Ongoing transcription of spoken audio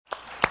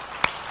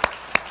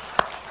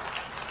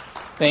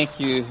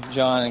Thank you,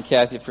 John and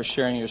Kathy, for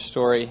sharing your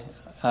story.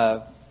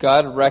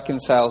 God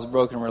reconciles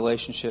broken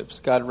relationships.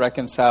 God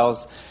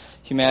reconciles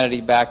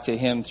humanity back to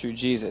Him through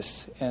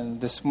Jesus. And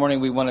this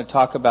morning we want to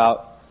talk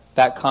about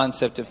that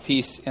concept of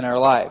peace in our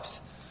lives.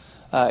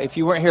 If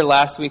you weren't here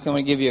last week, I'm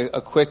going to give you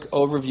a quick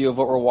overview of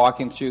what we're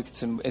walking through.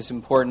 It's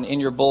important. In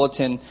your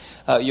bulletin,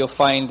 you'll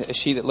find a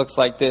sheet that looks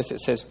like this.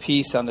 It says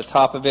peace on the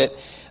top of it.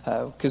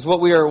 Because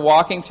what we are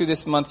walking through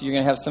this month, you're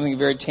going to have something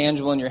very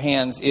tangible in your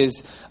hands,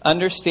 is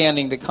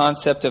understanding the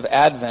concept of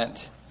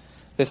Advent.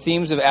 The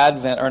themes of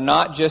Advent are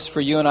not just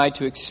for you and I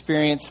to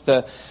experience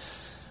the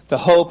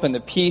hope and the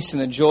peace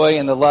and the joy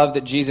and the love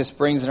that Jesus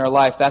brings in our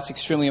life. That's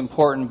extremely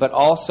important, but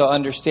also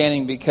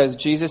understanding because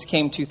Jesus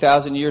came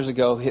 2,000 years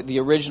ago, the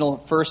original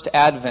first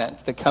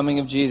Advent, the coming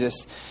of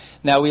Jesus.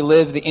 Now we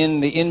live in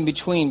the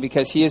in-between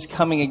because He is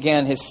coming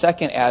again, His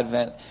second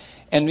Advent.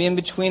 And in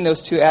between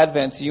those two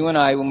Advents, you and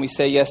I, when we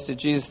say yes to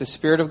Jesus, the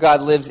Spirit of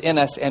God lives in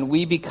us and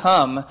we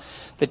become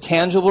the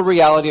tangible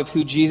reality of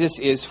who Jesus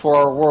is for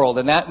our world.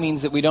 And that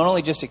means that we don't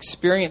only just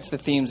experience the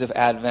themes of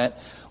Advent,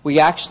 we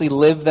actually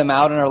live them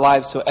out in our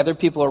lives so other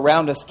people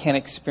around us can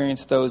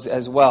experience those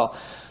as well.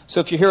 So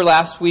if you're here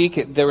last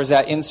week, there was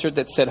that insert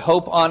that said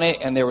hope on it,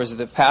 and there was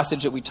the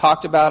passage that we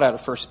talked about out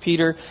of 1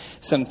 Peter,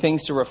 some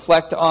things to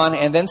reflect on,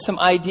 and then some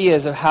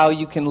ideas of how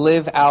you can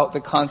live out the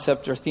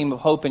concept or theme of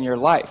hope in your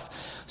life.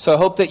 So I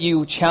hope that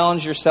you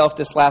challenged yourself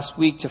this last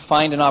week to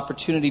find an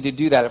opportunity to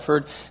do that. I've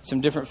heard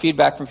some different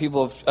feedback from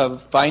people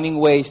of finding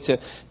ways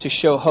to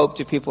show hope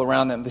to people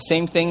around them. The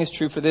same thing is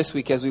true for this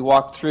week as we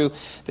walk through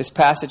this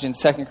passage in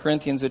 2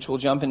 Corinthians, which we'll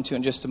jump into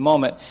in just a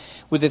moment,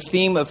 with the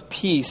theme of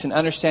peace and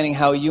understanding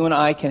how you and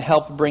I can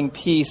help bring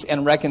peace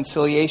and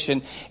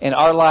reconciliation in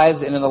our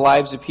lives and in the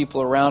lives of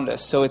people around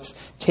us. So it's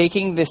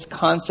taking this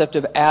concept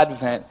of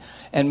Advent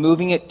and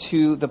moving it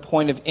to the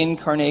point of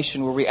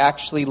incarnation where we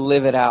actually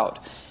live it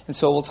out. And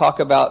so we'll talk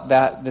about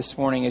that this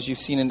morning, as you've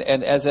seen,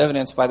 and as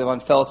evidenced by the Von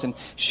Felts and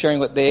sharing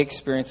what they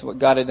experienced and what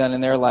God had done in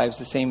their lives.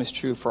 The same is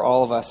true for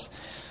all of us.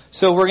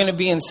 So we're going to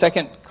be in 2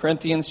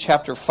 Corinthians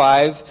chapter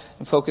 5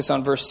 and focus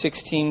on verse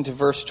 16 to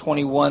verse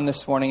 21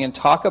 this morning and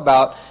talk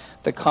about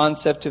the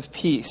concept of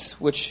peace,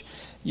 which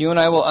you and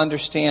I will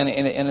understand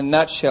in a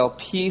nutshell.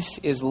 Peace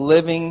is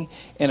living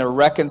in a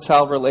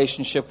reconciled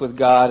relationship with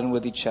God and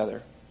with each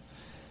other.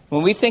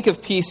 When we think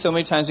of peace, so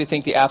many times we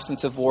think the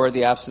absence of war,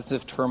 the absence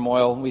of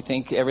turmoil. We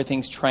think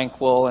everything's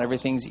tranquil and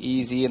everything's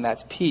easy, and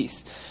that's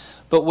peace.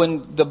 But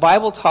when the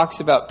Bible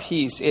talks about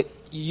peace, it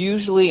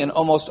usually and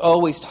almost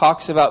always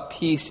talks about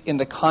peace in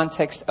the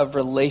context of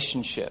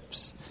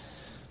relationships.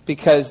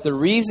 Because the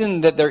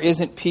reason that there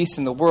isn't peace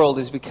in the world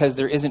is because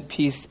there isn't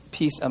peace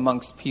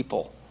amongst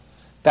people.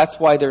 That's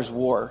why there's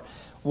war.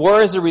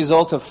 War is a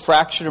result of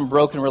fractured and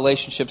broken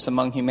relationships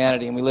among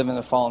humanity, and we live in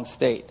a fallen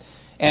state.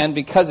 And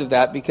because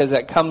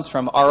that comes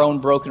from our own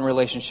broken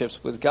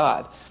relationships with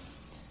God.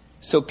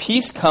 So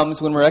peace comes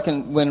when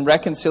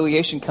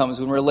reconciliation comes,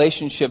 when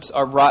relationships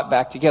are brought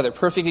back together.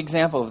 Perfect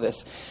example of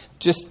this.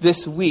 Just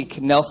this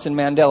week, Nelson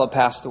Mandela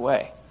passed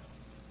away.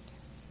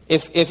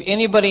 If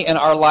anybody in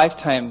our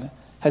lifetime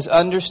has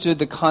understood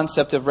the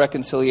concept of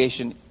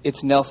reconciliation,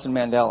 it's Nelson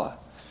Mandela,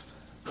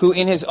 who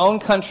in his own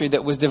country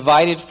that was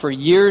divided for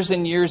years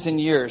and years and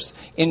years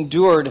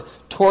endured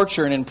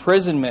torture and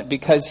imprisonment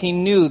because he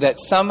knew that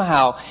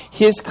somehow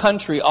his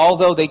country,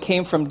 although they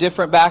came from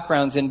different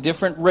backgrounds and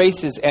different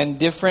races and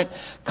different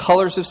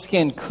colors of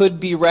skin, could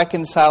be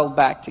reconciled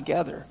back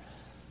together.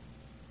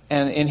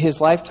 And in his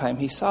lifetime,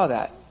 he saw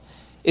that.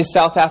 Is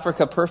South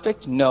Africa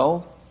perfect?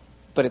 No,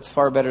 but it's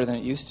far better than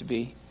it used to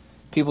be.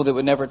 People that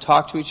would never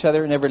talk to each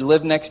other, never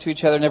live next to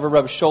each other, never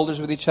rub shoulders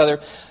with each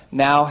other,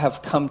 now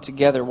have come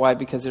together. Why?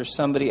 Because there's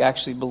somebody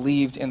actually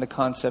believed in the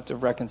concept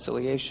of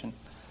reconciliation.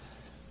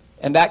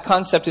 And that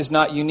concept is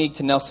not unique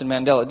to Nelson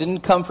Mandela. It didn't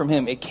come from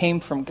him. It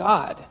came from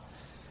God.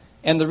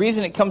 And the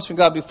reason it comes from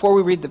God, before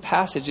we read the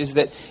passage, is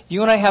that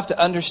you and I have to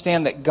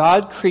understand that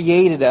God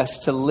created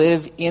us to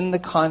live in the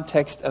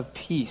context of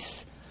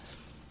peace.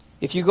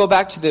 If you go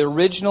back to the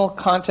original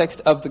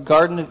context of the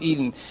Garden of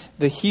Eden,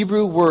 the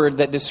Hebrew word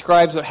that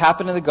describes what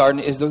happened in the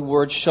garden is the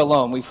word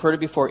shalom. We've heard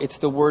it before. It's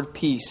the word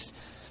peace.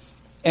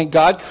 And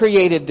God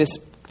created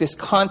this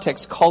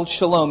context called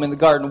shalom in the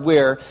garden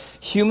where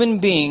human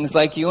beings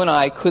like you and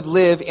I could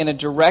live in a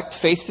direct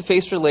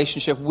face-to-face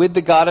relationship with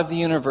the God of the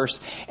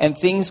universe, and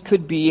things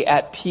could be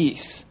at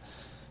peace.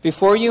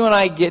 Before you and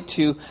I get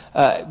to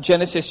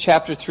Genesis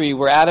chapter 3,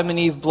 where Adam and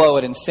Eve blow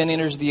it and sin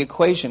enters the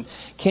equation,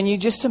 can you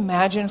just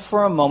imagine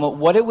for a moment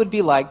what it would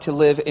be like to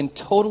live in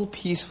total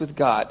peace with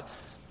God?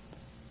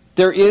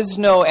 There is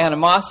no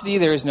animosity,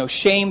 there is no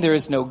shame, there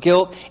is no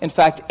guilt. In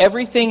fact,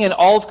 everything in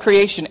all of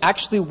creation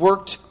actually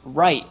worked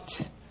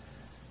right.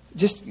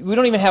 We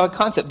don't even have a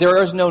concept.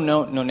 There is no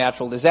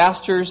natural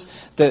disasters.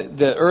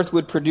 The earth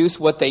would produce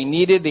what they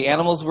needed. The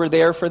animals were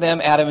there for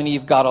them. Adam and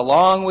Eve got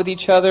along with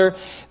each other.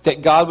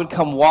 That God would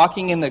come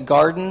walking in the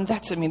garden.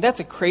 That's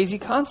a crazy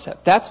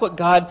concept. That's what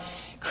God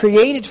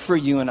created for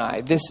you and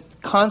I. This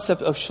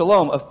concept of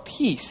shalom, of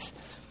peace.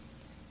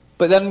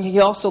 But then he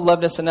also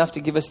loved us enough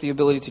to give us the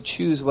ability to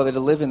choose whether to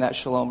live in that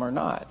shalom or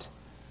not.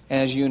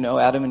 And as you know,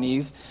 Adam and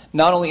Eve,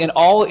 not only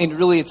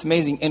really it's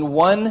amazing, in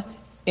one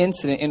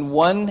incident, in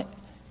one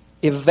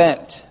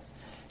event,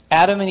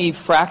 Adam and Eve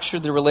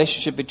fractured the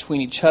relationship between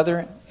each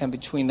other and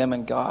between them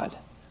and God.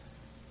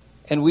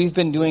 And we've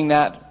been doing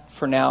that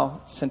for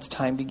now since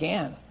time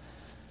began.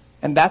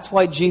 And that's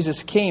why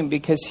Jesus came,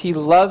 because he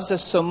loves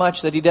us so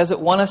much that he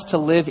doesn't want us to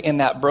live in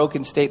that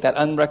broken state, that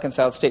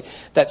unreconciled state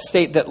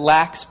that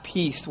lacks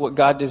peace, what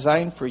God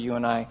designed for you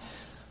and I.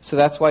 So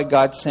that's why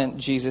God sent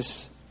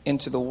Jesus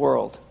into the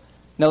world.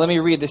 Now let me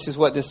read, this is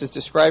what this is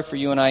described for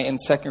you and I in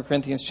 2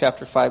 Corinthians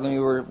chapter 5. Let me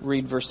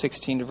read verse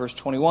 16 to verse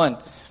 21.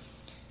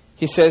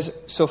 He says,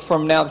 so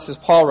from now, this is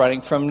Paul writing,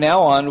 from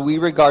now on we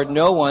regard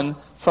no one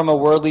from a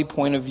worldly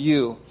point of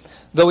view.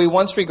 Though we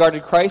once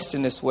regarded Christ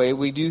in this way,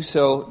 we do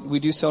so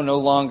no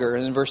longer.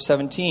 And in verse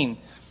 17,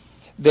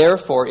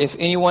 therefore, if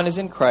anyone is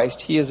in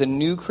Christ, he is a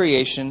new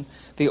creation.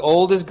 The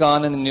old is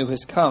gone and the new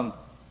has come.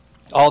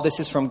 All this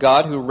is from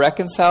God, who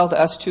reconciled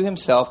us to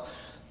himself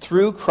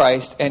through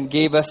Christ and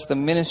gave us the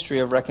ministry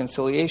of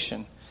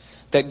reconciliation.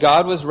 That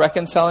God was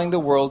reconciling the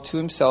world to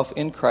himself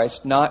in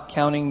Christ, not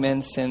counting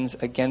men's sins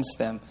against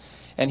them.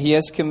 And he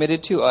has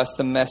committed to us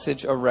the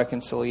message of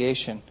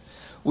reconciliation.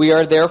 We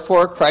are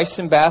therefore Christ's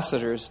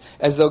ambassadors,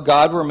 as though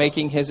God were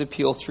making his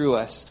appeal through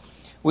us.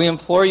 We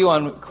implore you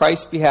on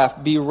Christ's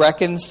behalf, be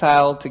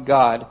reconciled to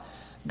God.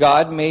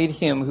 God made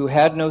him who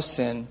had no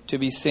sin to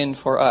be sin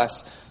for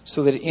us,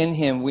 so that in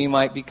him we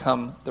might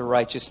become the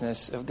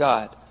righteousness of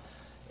God.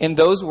 In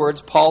those words,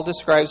 Paul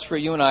describes for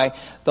you and I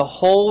the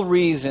whole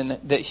reason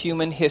that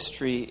human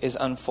history is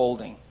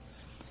unfolding,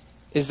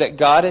 is that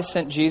God has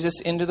sent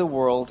Jesus into the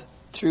world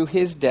through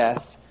his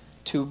death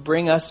to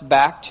bring us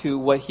back to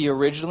what he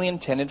originally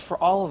intended for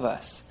all of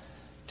us.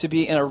 To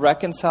be in a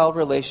reconciled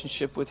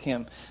relationship with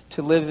him.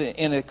 To live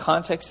in a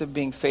context of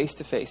being face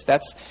to face.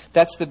 That's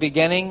the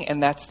beginning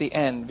and that's the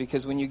end.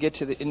 Because when you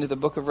get into the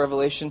book of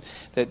Revelation,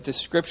 the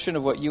description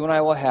of what you and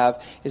I will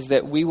have is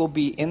that we will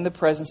be in the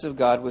presence of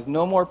God with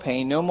no more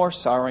pain, no more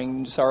sorrow,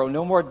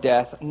 no more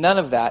death, none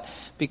of that.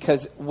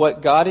 Because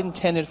what God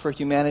intended for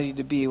humanity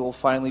to be will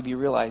finally be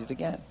realized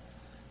again.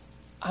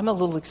 I'm a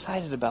little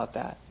excited about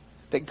that.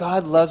 That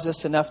God loves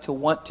us enough to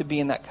want to be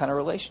in that kind of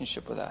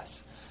relationship with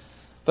us.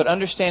 But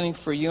understanding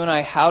for you and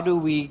I, how do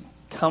we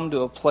come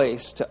to a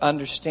place to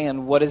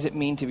understand what does it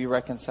mean to be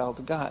reconciled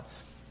to God?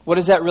 What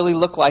does that really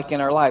look like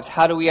in our lives?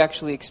 How do we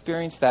actually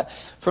experience that?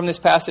 From this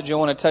passage, I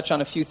want to touch on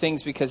a few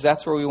things because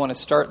that's where we want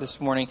to start this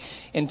morning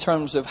in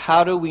terms of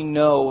how do we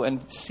know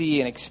and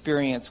see and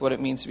experience what it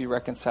means to be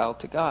reconciled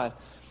to God.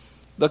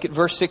 Look at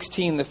verse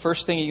 16. The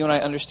first thing you and I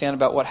understand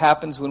about what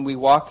happens when we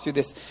walk through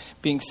this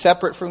being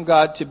separate from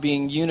God to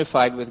being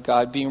unified with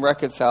God, being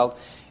reconciled,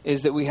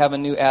 is that we have a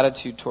new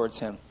attitude towards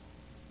him.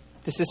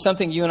 This is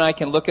something you and I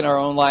can look in our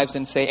own lives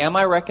and say, am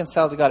I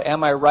reconciled to God?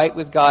 Am I right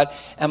with God?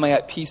 Am I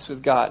at peace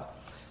with God?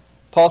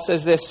 Paul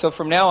says this, so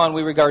from now on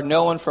we regard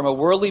no one from a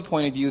worldly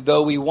point of view,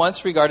 though we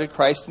once regarded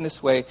Christ in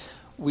this way,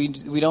 we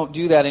don't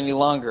do that any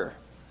longer.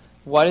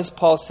 What is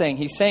Paul saying?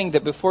 He's saying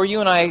that before you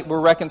and I were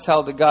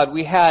reconciled to God,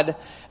 we had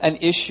an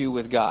issue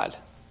with God.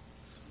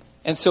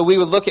 And so we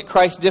would look at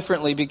Christ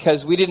differently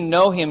because we didn't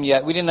know him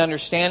yet. We didn't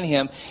understand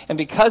him. And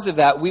because of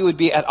that, we would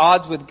be at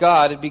odds with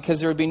God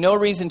because there would be no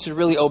reason to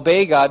really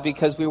obey God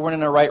because we weren't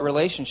in a right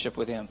relationship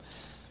with him.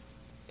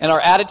 And our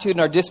attitude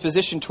and our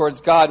disposition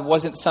towards God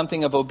wasn't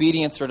something of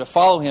obedience or to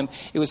follow him.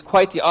 It was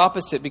quite the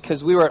opposite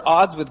because we were at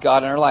odds with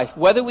God in our life.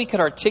 Whether we could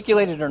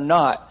articulate it or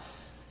not,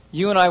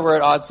 you and I were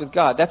at odds with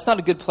God. That's not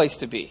a good place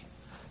to be.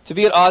 To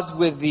be at odds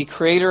with the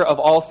creator of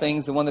all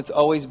things, the one that's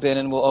always been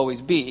and will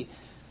always be.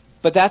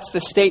 But that's the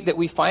state that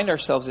we find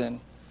ourselves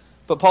in.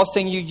 But Paul's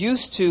saying you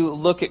used to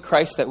look at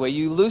Christ that way.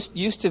 You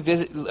used to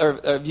visit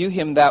or view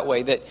him that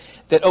way.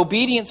 That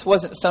obedience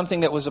wasn't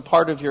something that was a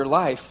part of your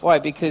life. Why?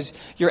 Because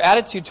your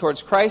attitude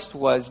towards Christ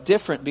was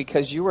different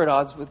because you were at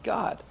odds with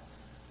God.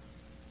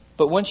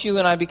 But once you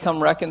and I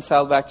become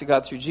reconciled back to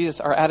God through Jesus,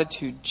 our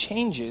attitude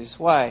changes.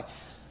 Why?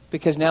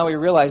 Because now we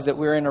realize that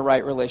we're in a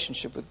right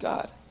relationship with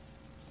God.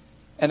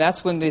 And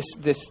that's when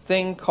this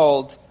thing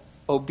called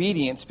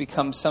obedience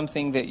becomes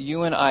something that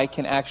you and I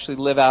can actually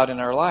live out in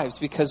our lives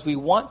because we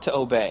want to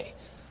obey.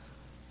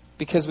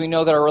 Because we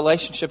know that our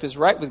relationship is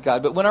right with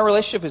God. But when our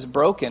relationship is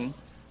broken,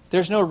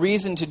 there's no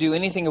reason to do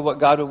anything of what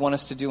God would want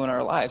us to do in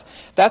our lives.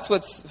 That's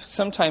what's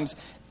sometimes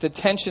the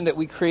tension that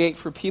we create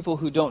for people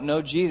who don't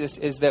know Jesus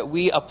is that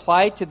we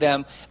apply to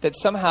them that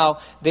somehow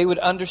they would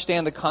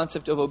understand the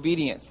concept of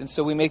obedience. And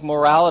so we make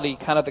morality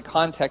kind of the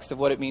context of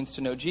what it means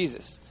to know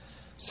Jesus.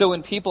 So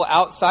when people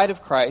outside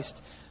of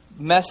Christ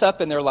mess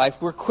up in their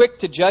life, we're quick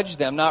to judge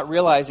them, not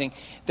realizing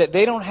that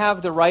they don't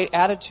have the right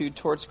attitude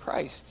towards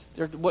Christ.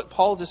 They're, what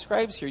Paul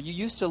describes here, you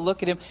used to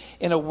look at him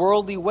in a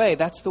worldly way.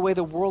 That's the way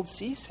the world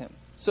sees him.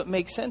 So it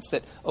makes sense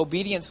that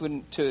obedience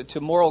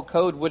to moral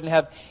code wouldn't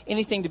have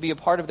anything to be a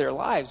part of their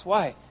lives.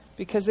 Why?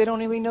 Because they don't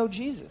really know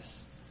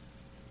Jesus.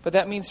 But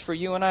that means for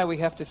you and I, we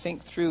have to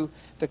think through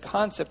the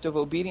concept of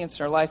obedience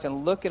in our life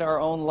and look at our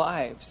own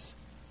lives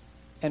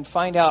and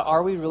find out,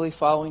 are we really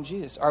following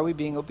Jesus? Are we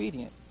being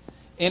obedient?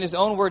 In his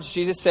own words,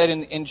 Jesus said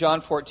in John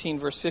 14,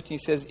 verse 15, he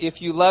says,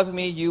 if you love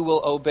me, you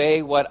will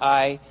obey what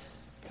I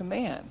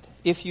command.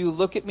 If you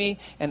look at me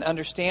and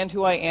understand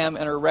who I am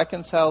and are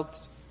reconciled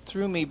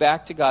through me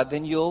back to God,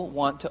 then you'll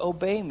want to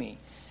obey me.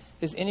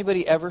 Has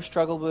anybody ever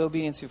struggled with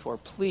obedience before?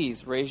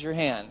 Please raise your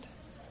hand.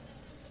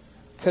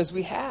 Because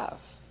we have.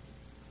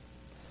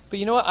 But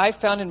you know what I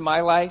found in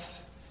my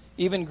life,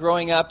 even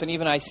growing up, and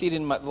even I see it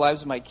in the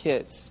lives of my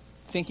kids,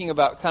 thinking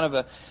about kind of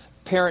a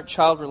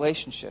parent-child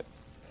relationship.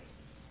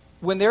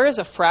 When there is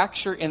a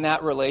fracture in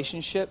that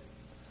relationship,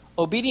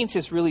 obedience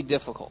is really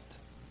difficult.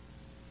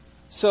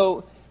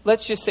 So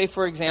let's just say,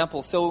 for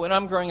example, so when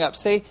I'm growing up,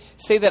 say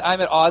that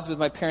I'm at odds with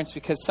my parents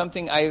because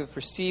something I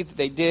perceived that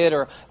they did,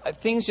 or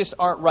things just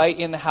aren't right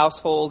in the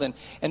household, and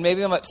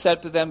maybe I'm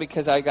upset with them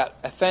because I got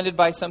offended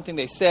by something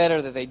they said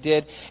or that they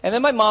did. And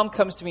then my mom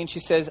comes to me and she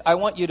says, I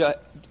want you to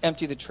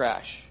empty the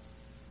trash.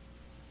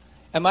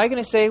 Am I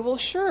going to say, well,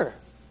 sure,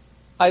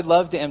 I'd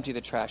love to empty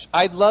the trash.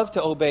 I'd love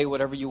to obey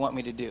whatever you want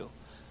me to do.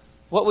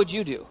 What would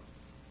you do?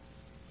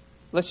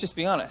 Let's just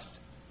be honest.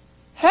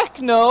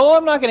 Heck no,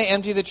 I'm not going to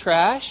empty the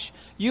trash.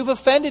 You've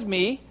offended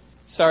me.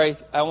 Sorry,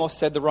 I almost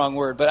said the wrong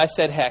word, but I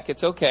said heck.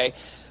 It's okay.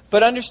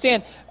 But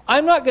understand,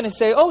 I'm not going to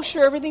say, oh,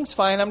 sure, everything's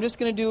fine. I'm just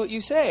going to do what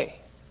you say.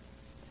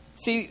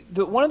 See,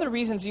 one of the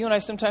reasons you and I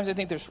sometimes, I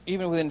think there's,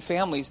 even within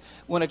families,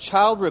 when a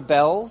child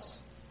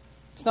rebels,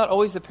 it's not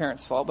always the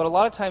parent's fault, but a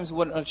lot of times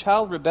when a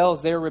child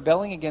rebels, they're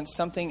rebelling against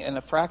something and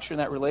a fracture in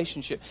that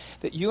relationship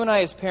that you and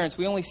I as parents,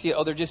 we only see it,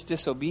 oh, they're just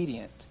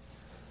disobedient.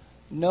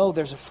 No,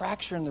 there's a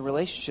fracture in the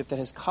relationship that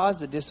has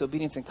caused the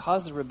disobedience and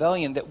caused the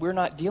rebellion that we're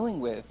not dealing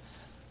with.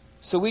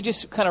 So we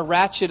just kind of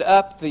ratchet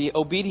up the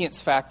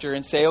obedience factor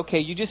and say, okay,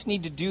 you just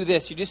need to do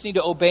this. You just need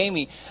to obey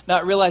me,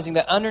 not realizing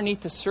that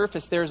underneath the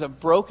surface there's a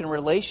broken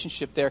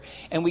relationship there,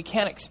 and we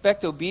can't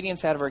expect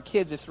obedience out of our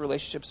kids if the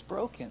relationship's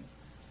broken.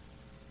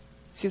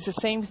 See, it's the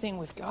same thing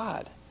with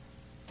God.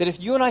 That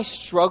if you and I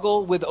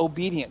struggle with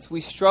obedience,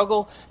 we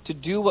struggle to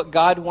do what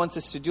God wants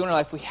us to do in our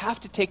life, we have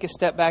to take a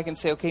step back and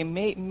say, okay,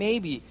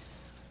 maybe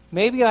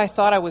I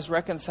thought I was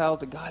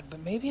reconciled to God, but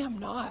maybe I'm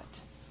not.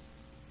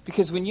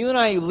 Because when you and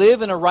I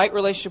live in a right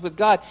relationship with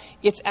God,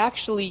 it's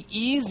actually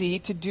easy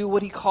to do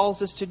what He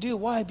calls us to do.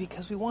 Why?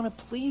 Because we want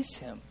to please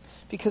Him.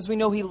 Because we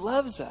know He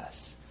loves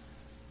us.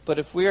 But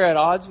if we're at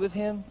odds with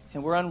Him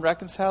and we're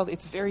unreconciled,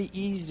 it's very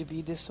easy to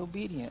be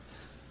disobedient.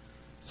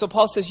 So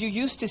Paul says, you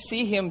used to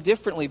see Him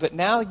differently, but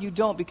now you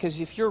don't, because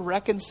if you're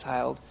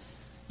reconciled,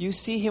 you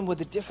see Him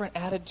with a different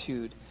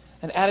attitude,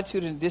 an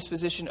attitude and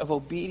disposition of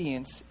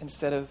obedience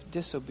instead of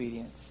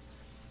disobedience,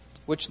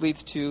 which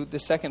leads to the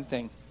second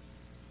thing.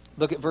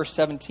 Look at verse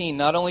 17.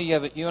 Not only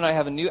you and I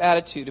have a new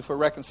attitude if we're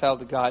reconciled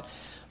to God,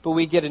 but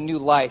we get a new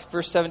life.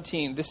 Verse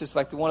 17, this is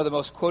like one of the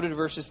most quoted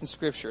verses in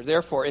Scripture.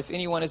 Therefore, if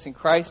anyone is in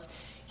Christ,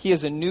 he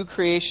is a new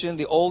creation.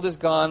 The old is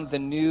gone, the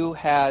new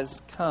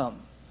has come.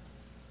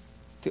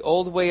 The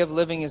old way of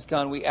living is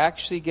gone. We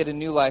actually get a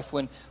new life.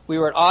 When we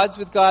were at odds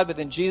with God, but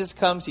then Jesus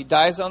comes, He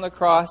dies on the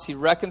cross, He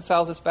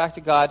reconciles us back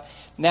to God.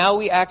 Now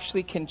we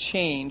actually can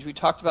change. We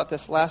talked about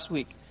this last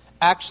week.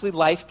 Actually,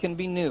 life can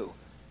be new.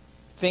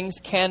 Things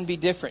can be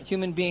different.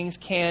 Human beings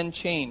can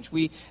change.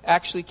 We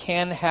actually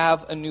can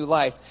have a new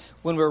life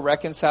when we're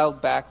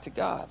reconciled back to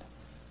God.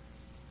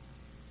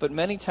 But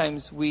many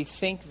times we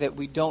think that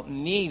we don't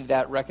need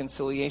that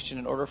reconciliation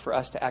in order for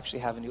us to actually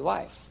have a new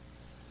life.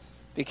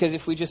 Because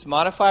if we just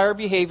modify our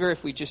behavior,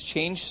 if we just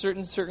change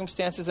certain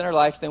circumstances in our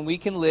life, then we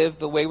can live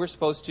the way we're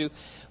supposed to,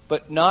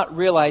 but not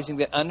realizing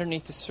that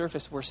underneath the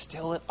surface, we're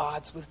still at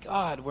odds with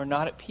God. We're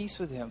not at peace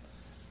with Him.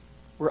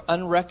 We're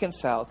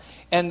unreconciled.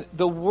 And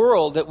the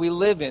world that we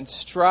live in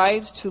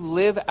strives to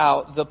live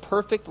out the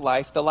perfect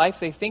life, the life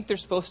they think they're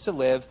supposed to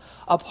live,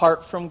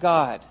 apart from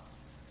God.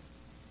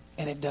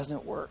 And it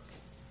doesn't work.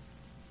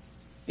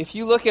 If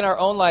you look in our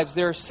own lives,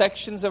 there are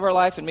sections of our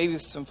life, and maybe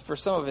for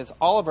some of it's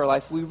all of our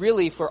life, we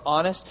really, if we're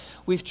honest,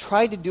 we've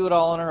tried to do it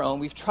all on our own.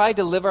 We've tried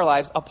to live our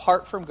lives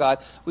apart from God.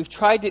 We've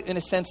tried to, in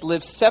a sense,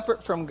 live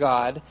separate from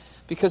God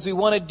because we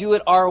want to do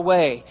it our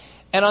way.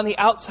 And on the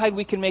outside,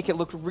 we can make it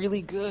look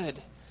really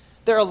good.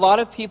 There are a lot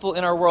of people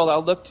in our world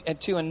I'll look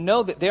at too and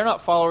know that they're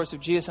not followers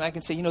of Jesus, and I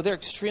can say, they're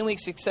extremely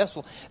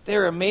successful.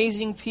 They're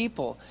amazing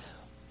people.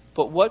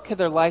 But what could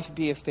their life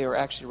be if they were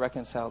actually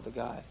reconciled to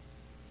God?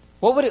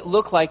 What would it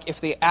look like if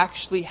they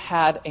actually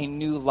had a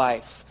new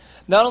life?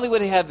 Not only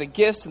would they have the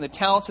gifts and the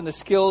talents and the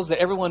skills that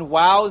everyone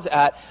wows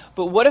at,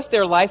 but what if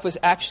their life was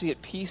actually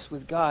at peace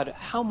with God?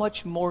 How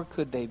much more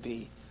could they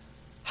be?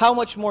 How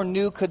much more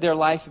new could their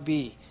life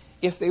be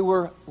if they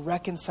were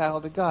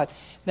reconciled to God?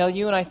 Now,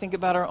 you and I think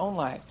about our own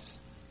lives.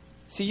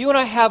 See, you and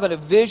I have a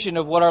vision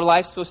of what our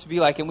life's supposed to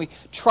be like, and we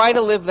try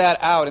to live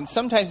that out. And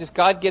sometimes if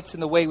God gets in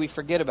the way, we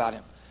forget about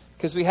Him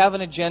because we have an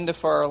agenda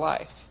for our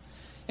life.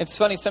 It's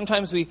funny,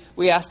 sometimes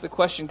we ask the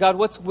question, God,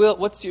 what's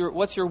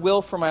your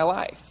will for my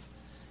life?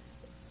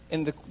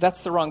 And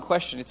that's the wrong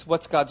question. It's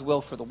what's God's will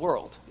for the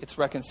world. It's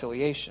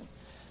reconciliation.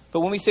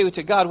 But when we say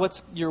to God,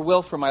 what's your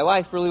will for my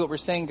life? Really what we're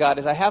saying, God,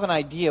 is I have an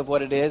idea of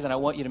what it is and I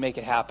want you to make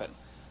it happen.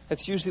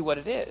 That's usually what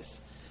it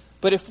is.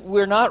 But if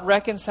we're not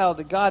reconciled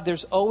to God,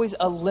 there's always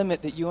a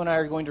limit that you and I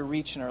are going to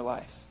reach in our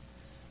life.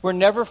 We're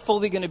never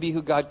fully going to be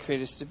who God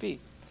created us to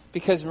be.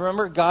 Because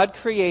remember, God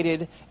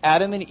created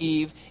Adam and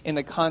Eve in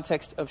the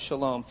context of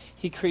shalom.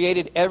 He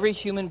created every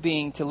human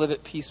being to live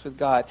at peace with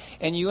God.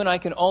 And you and I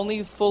can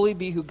only fully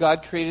be who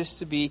God created us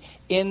to be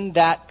in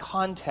that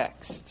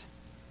context.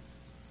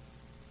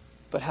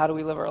 But how do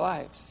we live our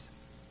lives?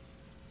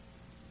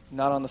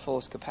 Not on the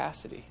fullest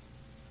capacity.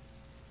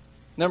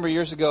 A number of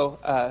years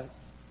ago,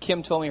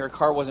 Kim told me her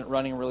car wasn't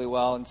running really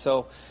well, and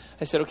so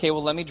I said, okay,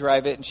 well, let me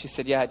drive it. And she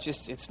said, yeah,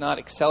 it's not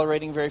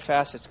accelerating very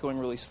fast. It's going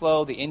really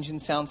slow. The engine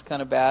sounds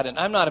kind of bad. And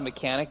I'm not a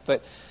mechanic,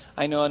 but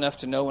I know enough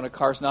to know when a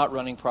car's not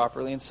running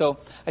properly. And so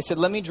I said,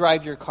 let me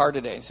drive your car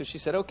today. So she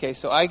said, okay.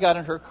 So I got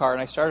in her car,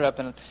 and I started up.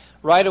 And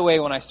right away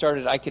when I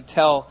started, I could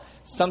tell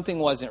something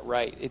wasn't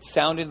right. It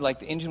sounded like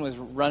the engine was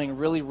running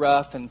really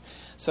rough. And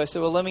so I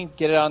said, well, let me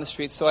get it out on the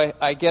street. So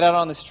I get out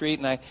on the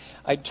street, and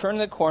I turn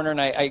the corner, and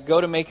I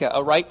go to make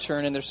a right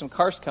turn, and there's some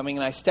cars coming,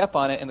 and I step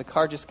on it, and the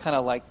car just kind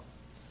of like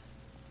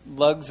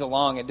lugs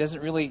along. It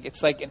doesn't really,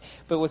 it's like,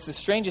 but what's the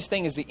strangest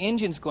thing is the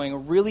engine's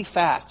going really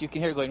fast. You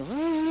can hear it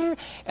going,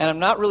 and I'm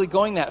not really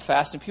going that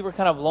fast, and people are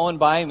kind of blowing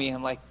by me.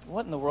 I'm like,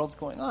 what in the world's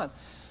going on?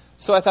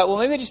 So I thought, well,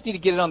 maybe I just need to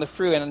get it on the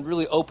freeway and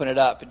really open it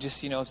up. It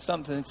just,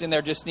 something that's in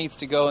there just needs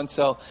to go. And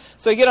so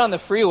I get on the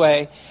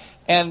freeway,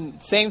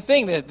 and same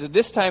thing,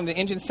 this time the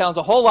engine sounds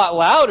a whole lot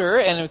louder,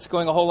 and it's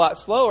going a whole lot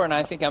slower, and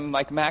I think I'm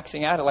like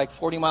maxing out at like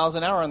 40 miles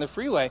an hour on the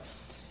freeway.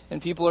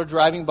 And people are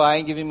driving by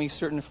and giving me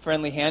certain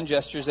friendly hand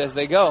gestures as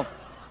they go.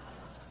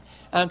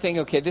 And I'm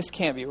thinking, okay, this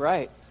can't be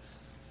right.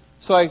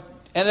 So I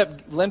end up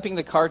limping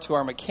the car to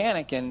our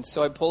mechanic, and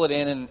so I pull it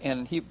in,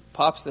 and he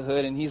pops the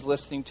hood, and he's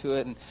listening to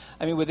it. And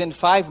I mean, within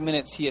 5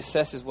 minutes, he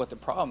assesses what the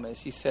problem is.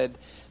 He said,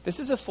 this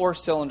is a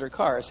 4-cylinder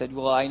car. I said,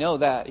 well, I know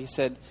that. He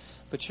said,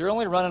 but you're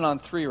only running on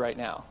 3 right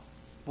now.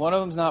 One of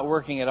them's not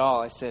working at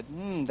all. I said,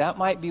 that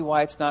might be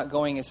why it's not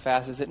going as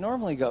fast as it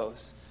normally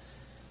goes.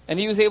 And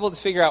he was able to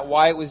figure out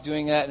why it was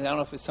doing that, and I don't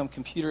know if it was some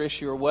computer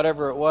issue or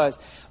whatever it was.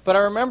 But I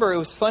remember it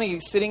was funny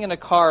sitting in a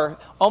car,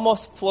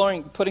 almost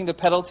flooring, putting the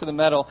pedal to the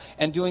metal,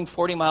 and doing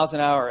 40 miles an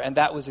hour, and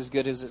that was as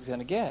good as it's going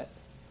to get.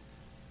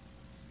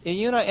 And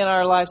in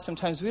our lives,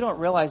 sometimes we don't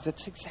realize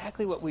that's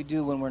exactly what we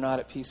do when we're not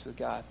at peace with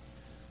God.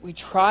 We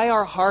try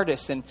our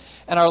hardest, and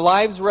our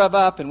lives rev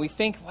up, and we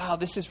think, wow,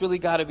 this has really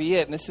got to be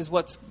it, and this is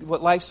what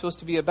life's supposed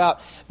to be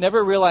about,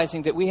 never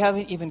realizing that we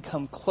haven't even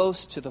come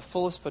close to the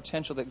fullest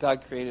potential that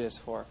God created us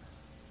for.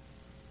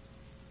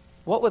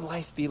 What would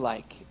life be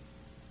like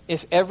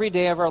if every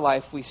day of our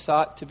life we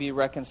sought to be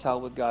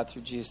reconciled with God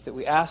through Jesus, that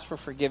we asked for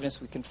forgiveness,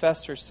 we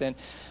confessed our sin,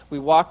 we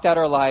walked out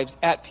our lives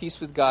at peace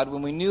with God,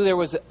 when we knew there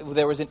was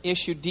an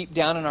issue deep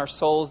down in our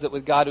souls that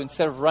with God,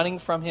 instead of running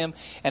from Him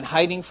and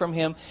hiding from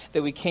Him,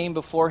 that we came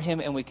before Him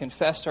and we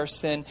confessed our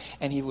sin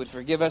and He would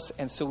forgive us,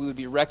 and so we would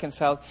be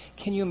reconciled.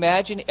 Can you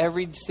imagine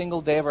every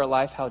single day of our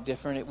life how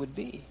different it would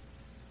be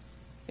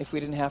if we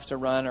didn't have to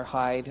run or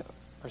hide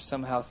or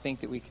somehow think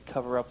that we could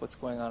cover up what's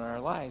going on in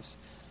our lives?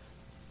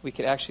 We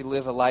could actually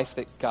live a life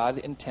that God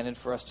intended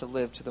for us to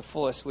live to the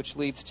fullest, which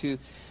leads to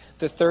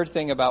the third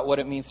thing about what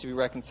it means to be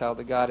reconciled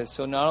to God. Is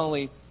so not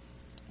only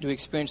do we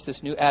experience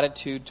this new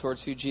attitude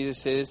towards who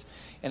Jesus is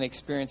and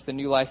experience the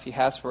new life He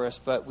has for us,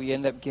 but we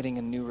end up getting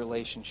a new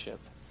relationship.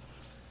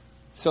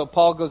 So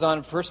Paul goes on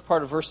in the first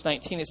part of verse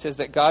 19. It says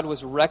that God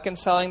was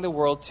reconciling the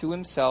world to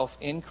Himself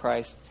in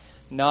Christ,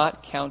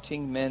 not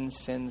counting men's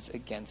sins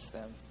against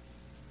them.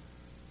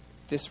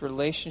 This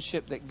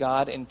relationship that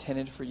God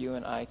intended for you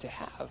and I to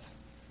have.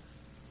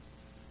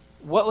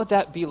 What would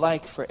that be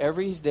like for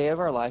every day of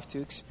our life to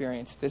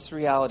experience this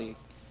reality?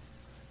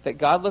 That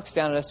God looks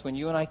down at us when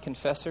you and I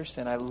confess our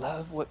sin. I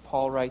love what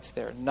Paul writes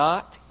there.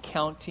 Not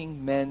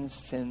counting men's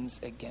sins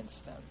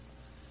against them.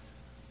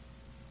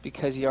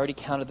 Because He already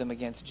counted them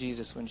against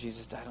Jesus when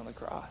Jesus died on the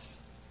cross.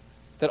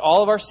 That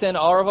all of our sin,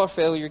 all of our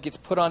failure gets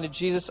put onto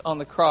Jesus on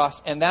the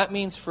cross. And that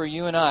means for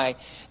you and I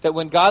that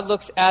when God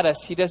looks at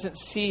us, He doesn't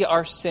see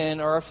our sin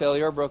or our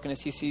failure or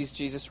brokenness. He sees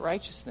Jesus'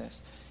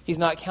 righteousness. He's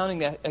not counting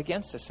that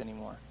against us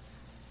anymore.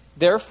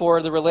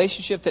 Therefore, the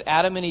relationship that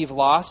Adam and Eve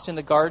lost in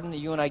the garden,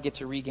 you and I get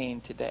to regain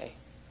today.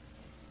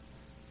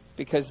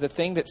 Because the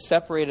thing that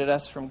separated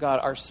us from God,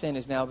 our sin,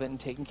 has now been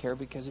taken care of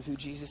because of who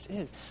Jesus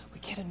is.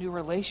 We get a new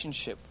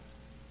relationship.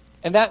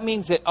 And that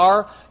means that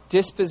our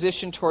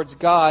disposition towards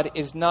God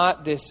is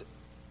not this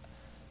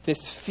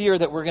fear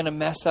that we're going to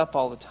mess up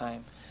all the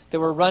time. That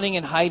we're running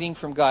and hiding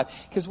from God.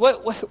 Because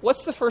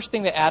what's the first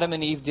thing that Adam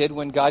and Eve did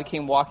when God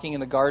came walking in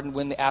the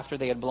garden after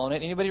they had blown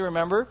it? Anybody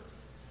remember?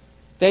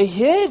 They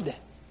hid.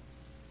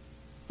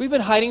 We've been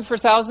hiding for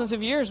thousands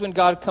of years when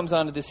God comes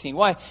onto the scene.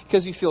 Why?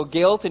 Because we feel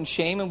guilt and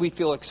shame and we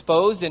feel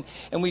exposed and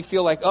we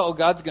feel like, oh,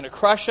 God's going to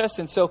crush us.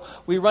 And so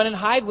we run and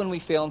hide when we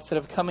fail instead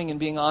of coming and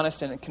being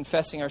honest and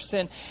confessing our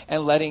sin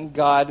and letting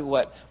God,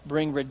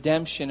 bring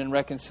redemption and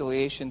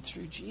reconciliation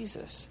through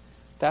Jesus.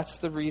 That's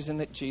the reason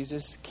that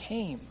Jesus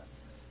came,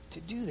 to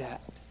do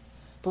that.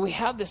 But we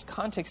have this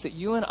context that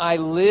you and I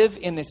live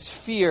in this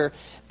fear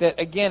that,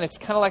 again, it's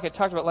kind of like I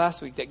talked about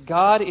last week, that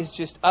God is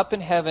just up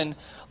in heaven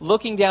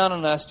looking down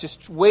on us,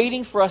 just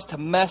waiting for us to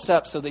mess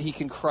up so that he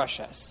can crush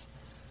us.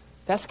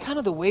 That's kind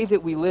of the way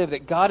that we live,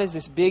 that God is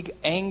this big,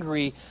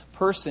 angry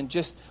person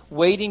just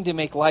waiting to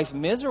make life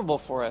miserable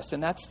for us.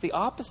 And that's the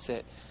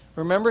opposite.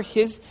 Remember,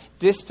 his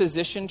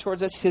disposition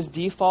towards us, his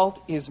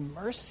default is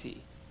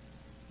mercy,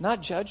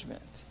 not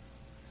judgment.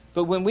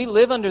 But when we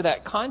live under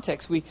that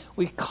context, we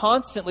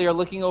constantly are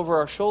looking over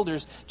our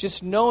shoulders,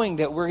 just knowing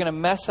that we're going to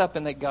mess up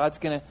and that God's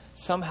going to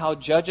somehow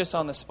judge us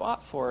on the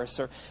spot for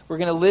us. Or we're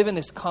going to live in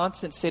this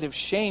constant state of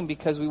shame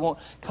because we won't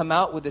come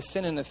out with the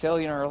sin and the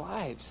failure in our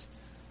lives.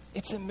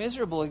 It's a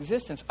miserable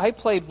existence. I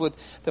played with,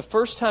 the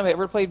first time I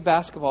ever played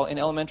basketball in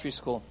elementary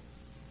school,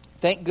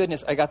 thank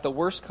goodness I got the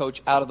worst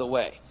coach out of the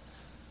way.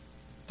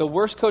 The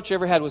worst coach I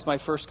ever had was my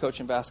first coach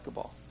in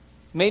basketball.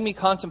 Made me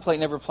contemplate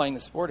never playing the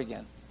sport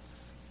again.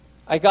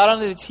 I got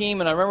onto the team,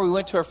 and I remember we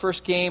went to our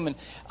first game, and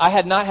I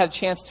had not had a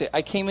chance to.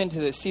 I came into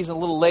the season a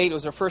little late. It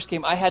was our first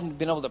game. I hadn't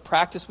been able to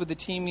practice with the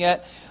team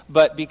yet,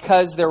 but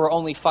because there were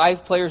only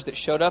 5 players that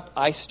showed up,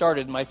 I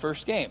started my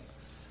first game.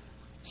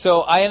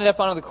 So I ended up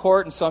onto the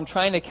court, and so I'm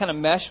trying to kind of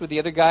mesh with the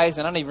other guys,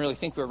 and I don't even really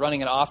think we were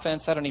running an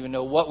offense. I don't even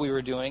know what we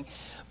were doing.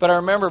 But I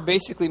remember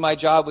basically my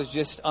job was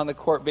just on the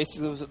court.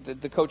 Basically, it was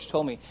the coach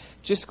told me,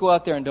 just go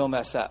out there and don't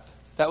mess up.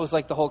 That was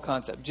like the whole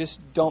concept. Just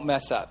don't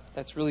mess up.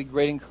 That's really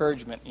great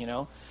encouragement, you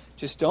know.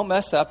 Just don't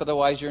mess up,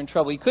 otherwise you're in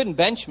trouble. He couldn't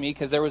bench me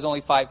because there was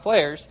only 5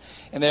 players,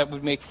 and that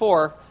would make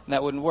 4, and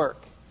that wouldn't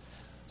work.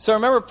 So I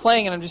remember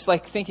playing, and I'm just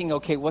like thinking,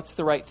 okay, what's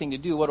the right thing to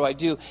do? What do I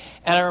do?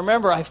 And I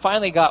remember I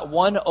finally got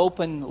one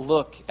open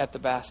look at the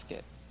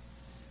basket.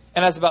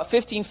 And I was about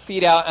 15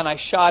 feet out, and I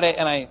shot it,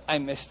 and I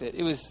missed it.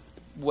 It was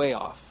way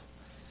off.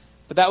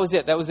 But that was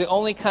it. That was the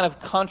only kind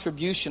of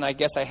contribution I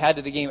guess I had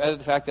to the game, other than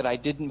the fact that I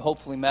didn't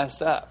hopefully mess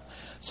up.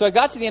 So I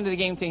got to the end of the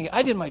game thinking,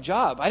 I did my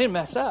job. I didn't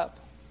mess up.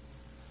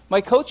 My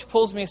coach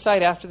pulls me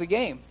aside after the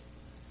game,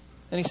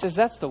 and he says,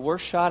 that's the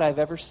worst shot I've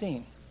ever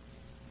seen.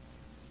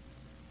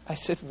 I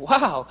said,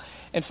 wow.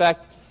 In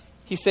fact,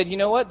 he said, you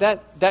know what?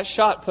 That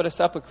shot put us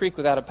up a creek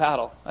without a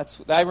paddle.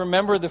 I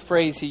remember the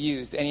phrase he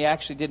used, and he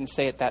actually didn't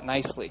say it that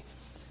nicely.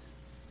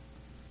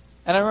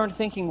 And I remember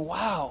thinking,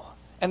 wow.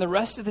 And the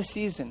rest of the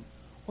season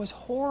was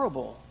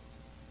horrible.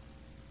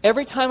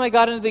 Every time I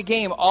got into the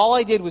game, all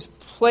I did was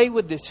play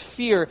with this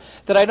fear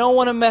that I don't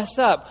want to mess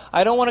up.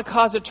 I don't want to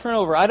cause a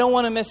turnover. I don't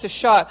want to miss a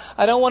shot.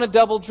 I don't want to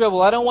double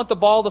dribble. I don't want the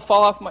ball to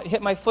fall off,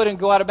 hit my foot and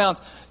go out of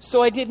bounds.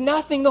 So I did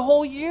nothing the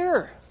whole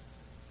year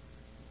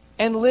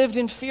and lived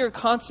in fear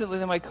constantly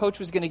that my coach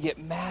was going to get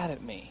mad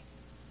at me.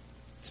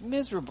 It's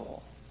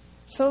miserable.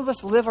 Some of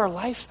us live our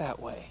life that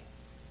way,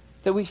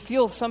 that we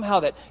feel somehow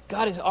that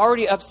God is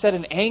already upset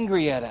and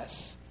angry at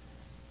us.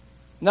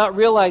 Not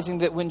realizing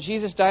that when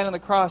Jesus died on the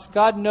cross,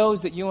 God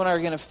knows that you and I are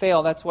going to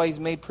fail. That's why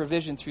he's made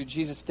provision through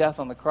Jesus' death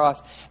on the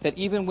cross. That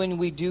even when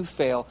we do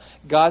fail,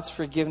 God's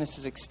forgiveness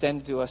is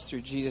extended to us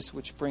through Jesus,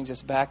 which brings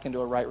us back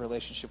into a right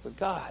relationship with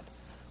God.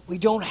 We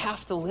don't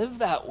have to live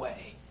that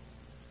way.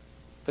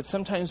 But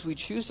sometimes we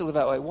choose to live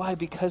that way. Why?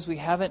 Because we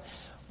haven't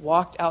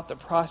walked out the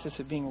process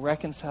of being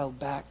reconciled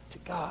back to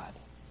God.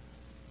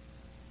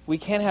 We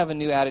can have a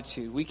new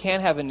attitude. We can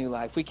have a new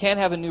life. We can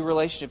have a new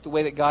relationship the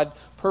way that God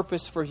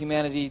purposed for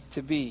humanity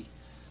to be.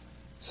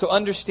 So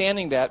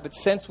understanding that, but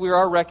since we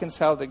are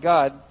reconciled to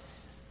God,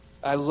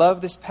 I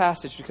love this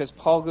passage because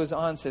Paul goes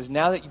on and says,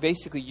 now that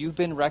basically you've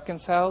been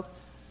reconciled,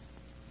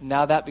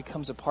 now that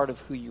becomes a part of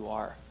who you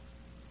are.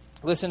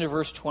 Listen to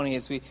verse 20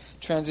 as we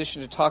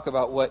transition to talk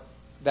about what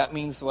that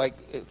means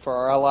like for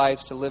our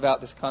lives to live out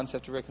this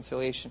concept of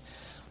reconciliation.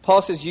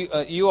 Paul says,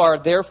 you are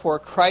therefore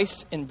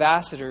Christ's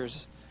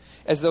ambassadors,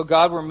 as though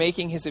God were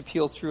making his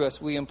appeal through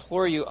us. We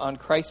implore you on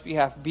Christ's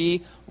behalf,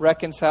 be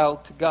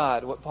reconciled to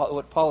God.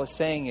 What Paul is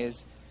saying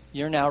is,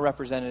 you're now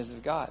representatives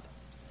of God.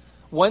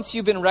 Once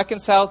you've been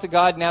reconciled to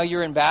God, now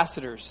you're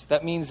ambassadors.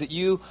 That means that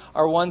you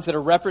are ones that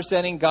are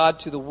representing God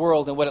to the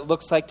world and what it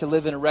looks like to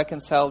live in a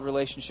reconciled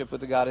relationship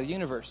with the God of the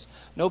universe.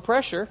 No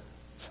pressure,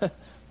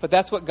 but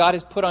that's what God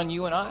has put on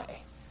you and I.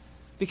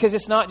 Because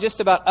it's not just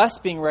about us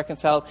being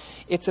reconciled,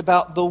 it's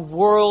about the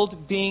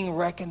world being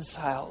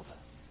reconciled.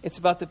 It's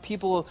about the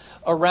people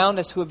around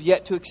us who have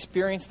yet to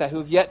experience that, who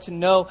have yet to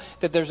know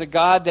that there's a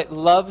God that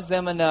loves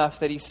them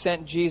enough that he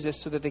sent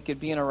Jesus so that they could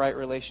be in a right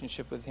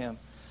relationship with him.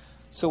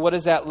 So what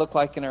does that look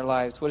like in our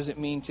lives? What does it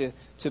mean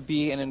to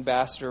be an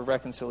ambassador of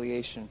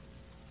reconciliation?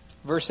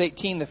 Verse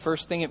 18, the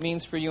first thing it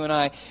means for you and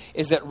I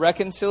is that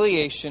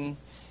reconciliation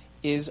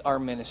is our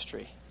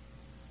ministry.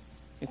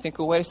 You think,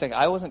 well, wait a second,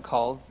 I wasn't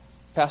called.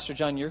 Pastor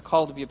John, you're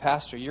called to be a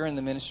pastor. You're in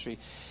the ministry.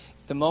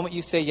 The moment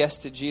you say yes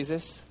to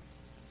Jesus,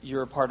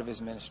 you're a part of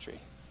his ministry.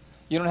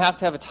 You don't have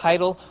to have a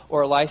title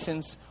or a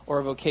license or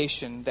a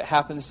vocation that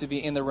happens to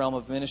be in the realm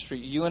of ministry.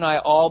 You and I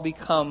all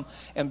become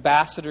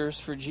ambassadors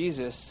for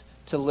Jesus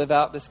to live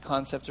out this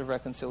concept of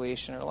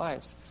reconciliation in our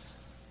lives.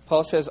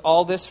 Paul says,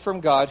 all this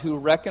from God who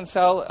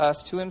reconciled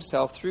us to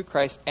himself through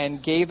Christ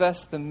and gave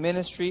us the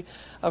ministry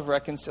of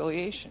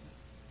reconciliation.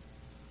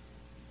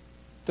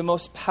 The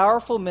most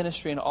powerful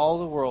ministry in all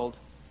the world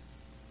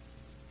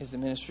is the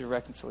ministry of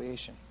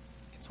reconciliation.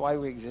 It's why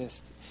we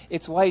exist.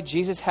 It's why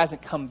Jesus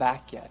hasn't come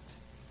back yet.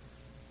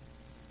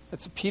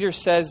 That's what Peter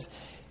says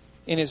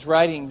in his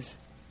writings,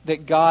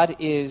 that God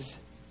is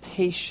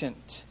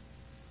patient,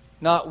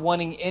 not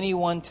wanting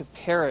anyone to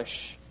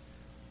perish.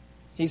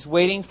 He's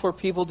waiting for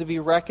people to be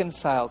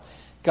reconciled.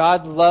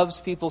 God loves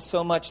people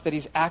so much that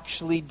he's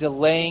actually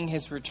delaying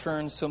his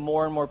return so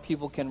more and more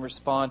people can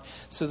respond.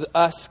 So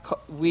that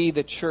we,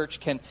 the church,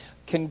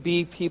 can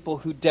be people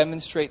who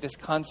demonstrate this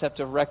concept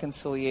of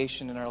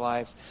reconciliation in our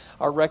lives.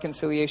 Our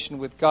reconciliation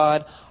with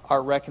God,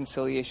 our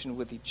reconciliation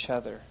with each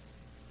other.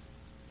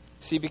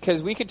 See,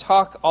 because we could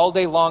talk all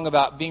day long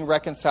about being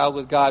reconciled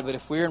with God, but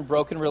if we're in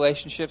broken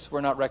relationships,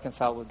 we're not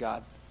reconciled with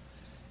God.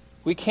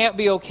 We can't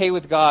be okay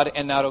with God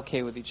and not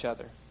okay with each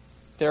other.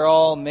 They're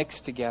all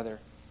mixed together.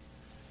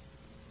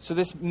 So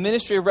this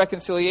ministry of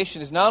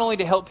reconciliation is not only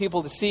to help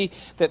people to see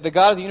that the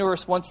God of the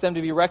universe wants them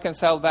to be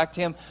reconciled back to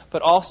him,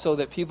 but also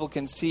that people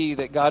can see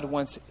that God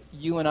wants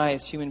you and I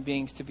as human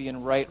beings to be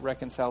in right,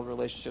 reconciled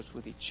relationships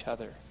with each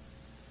other.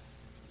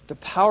 The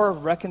power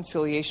of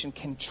reconciliation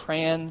can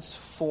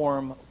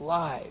transform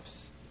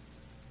lives.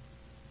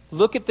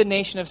 Look at the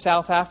nation of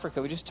South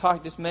Africa. We just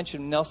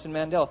mentioned Nelson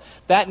Mandela.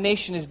 That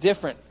nation is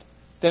different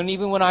than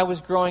even when I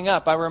was growing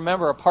up. I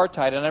remember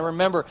apartheid, and I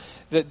remember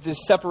the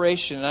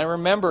separation, and I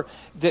remember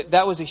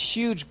that was a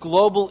huge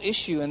global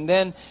issue. And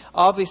then,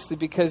 obviously,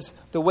 because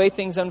the way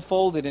things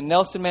unfolded, and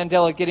Nelson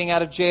Mandela getting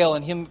out of jail,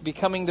 and him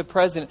becoming the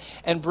president,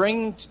 and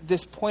bringing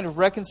this point of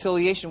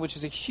reconciliation, which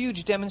is a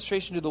huge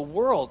demonstration to the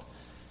world,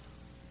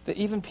 that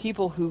even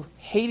people who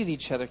hated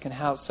each other can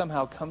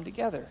somehow come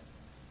together.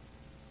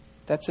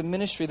 That's a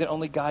ministry that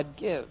only God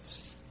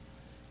gives.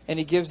 And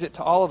he gives it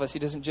to all of us. He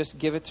doesn't just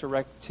give it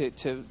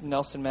to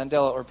Nelson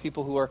Mandela or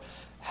people who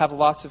have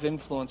lots of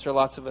influence or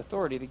lots of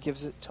authority. He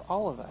gives it to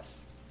all of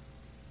us.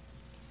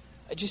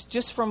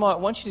 Just for a moment,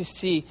 I want you to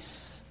see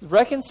the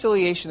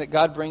reconciliation that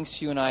God brings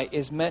to you and I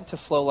is meant to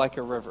flow like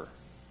a river.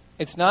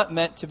 It's not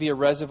meant to be a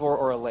reservoir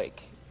or a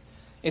lake.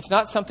 It's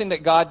not something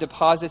that God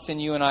deposits in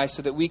you and I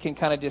so that we can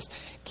kind of just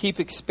keep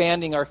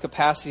expanding our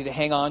capacity to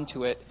hang on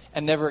to it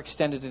and never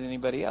extend it to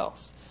anybody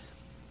else.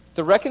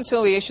 The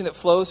reconciliation that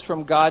flows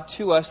from God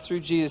to us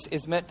through Jesus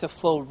is meant to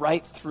flow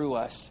right through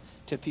us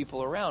to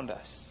people around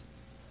us.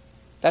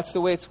 That's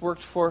the way it's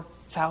worked for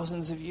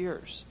thousands of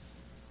years.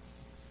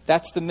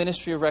 That's the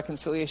ministry of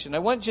reconciliation. I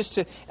want just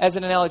to, as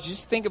an analogy,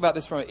 just think about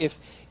this for a moment.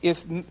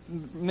 If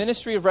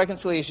ministry of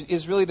reconciliation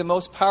is really the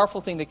most powerful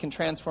thing that can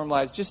transform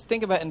lives, just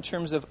think about it in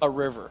terms of a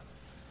river.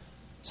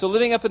 So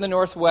living up in the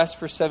Northwest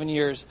for 7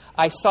 years,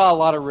 I saw a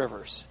lot of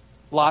rivers.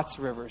 Lots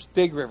of rivers,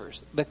 big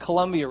rivers. The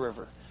Columbia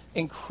River.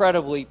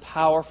 Incredibly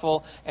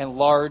powerful and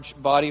large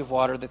body of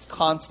water that's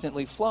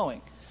constantly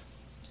flowing.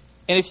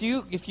 And if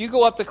you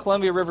go up the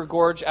Columbia River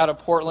Gorge out of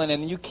Portland,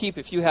 and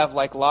if you have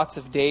like lots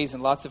of days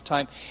and lots of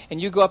time,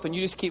 and you go up and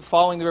you just keep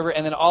following the river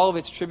and then all of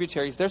its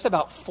tributaries, there's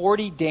about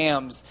 40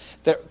 dams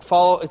that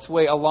follow its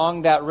way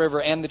along that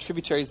river and the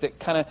tributaries that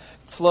kind of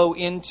flow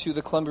into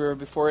the Columbia River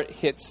before it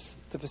hits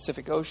the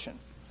Pacific Ocean.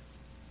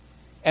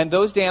 And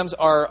those dams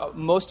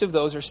most of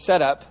those are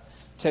set up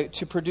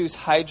to produce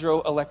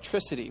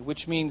hydroelectricity,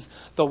 which means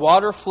the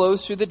water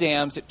flows through the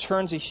dams, it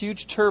turns a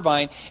huge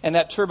turbine, and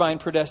that turbine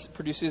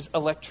produces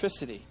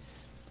electricity.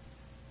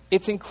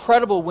 It's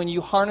incredible when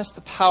you harness the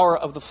power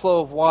of the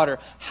flow of water,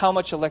 how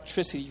much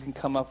electricity you can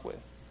come up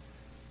with.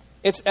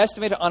 It's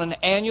estimated on an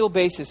annual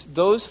basis,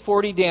 those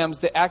 40 dams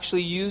that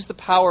actually use the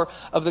power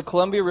of the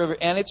Columbia River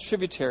and its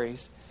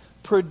tributaries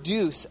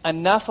produce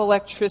enough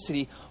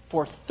electricity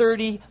for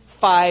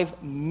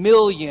 35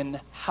 million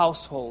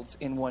households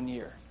in 1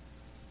 year.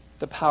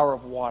 The power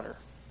of water.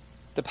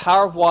 The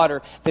power of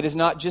water that is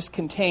not just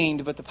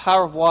contained, but the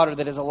power of water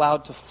that is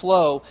allowed to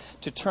flow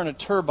to turn a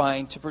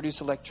turbine to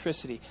produce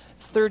electricity.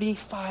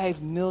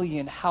 35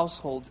 million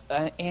households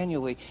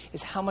annually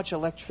is how much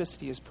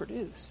electricity is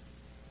produced.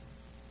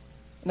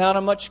 Now, on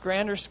a much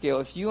grander scale,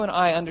 if you and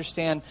I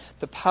understand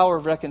the power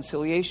of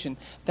reconciliation,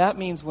 that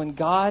means when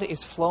God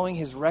is flowing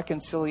his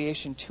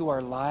reconciliation to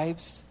our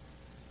lives,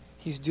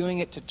 he's doing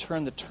it to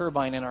turn the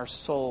turbine in our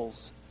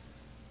souls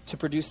to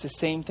produce the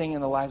same thing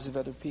in the lives of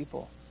other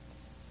people.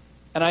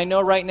 And I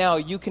know right now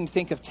you can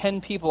think of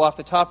 10 people off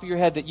the top of your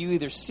head that you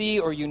either see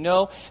or you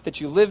know, that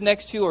you live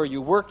next to or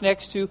you work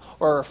next to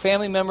or are a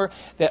family member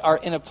that are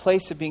in a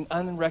place of being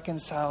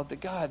unreconciled to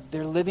God.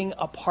 They're living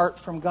apart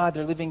from God.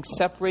 They're living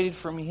separated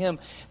from him.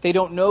 They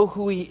don't know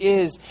who he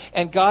is.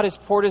 And God has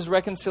poured his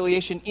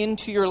reconciliation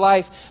into your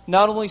life,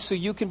 not only so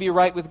you can be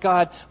right with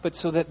God, but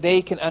so that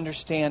they can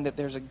understand that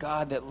there's a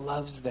God that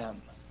loves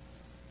them.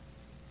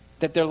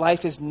 That their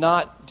life is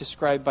not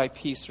described by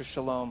peace or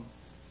shalom.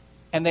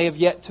 And they have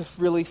yet to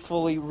really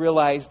fully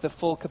realize the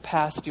full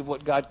capacity of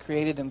what God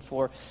created them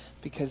for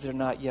because they're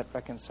not yet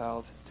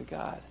reconciled to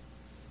God.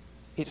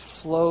 It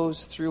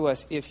flows through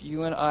us if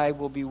you and I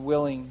will be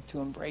willing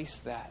to embrace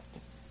that.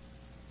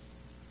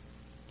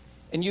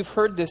 And you've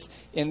heard this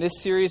in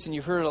this series, and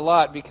you've heard it a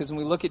lot, because when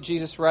we look at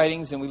Jesus'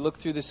 writings and we look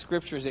through the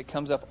scriptures, it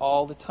comes up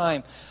all the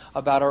time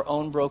about our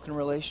own broken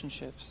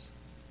relationships.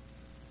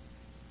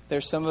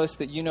 There's some of us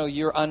that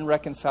you're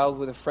unreconciled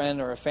with a friend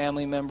or a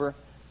family member,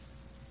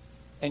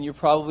 and you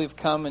probably have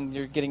come and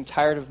you're getting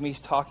tired of me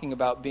talking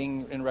about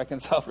being in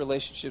reconciled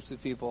relationships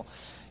with people.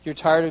 You're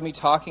tired of me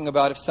talking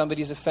about if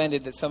somebody's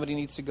offended that somebody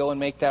needs to go and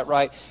make that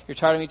right. You're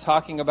tired of me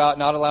talking about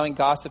not allowing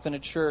gossip in a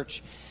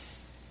church.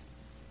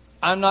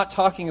 I'm not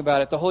talking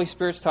about it. The Holy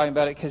Spirit's talking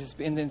about it because it's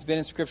been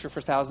in Scripture for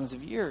thousands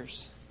of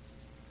years.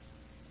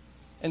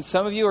 And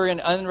some of you are in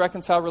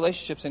unreconciled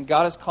relationships, and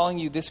God is calling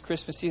you this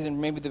Christmas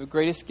season. Maybe the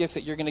greatest gift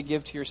that you're going to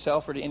give to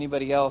yourself or to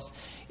anybody else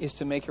is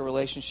to make a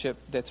relationship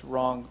that's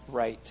wrong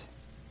right.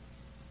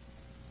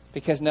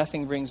 Because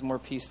nothing brings more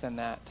peace than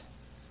that.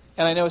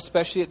 And I know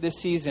especially at this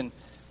season,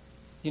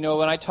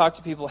 when I talk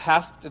to people,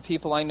 half the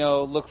people I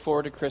know look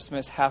forward to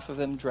Christmas, half of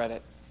them dread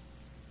it.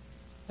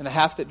 And the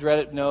half that dread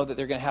it know that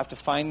they're going to have to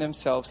find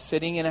themselves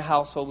sitting in a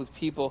household with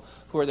people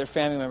who are their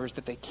family members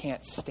that they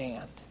can't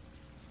stand.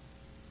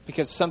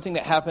 Because something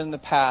that happened in the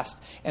past,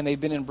 and they've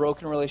been in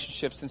broken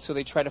relationships, and so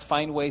they try to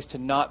find ways to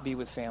not be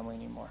with family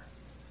anymore.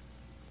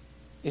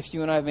 If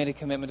you and I have made a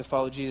commitment to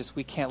follow Jesus,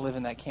 we can't live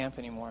in that camp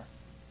anymore.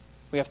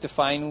 We have to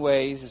find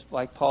ways,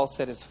 like Paul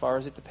said, as far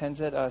as it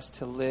depends on us,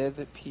 to live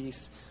at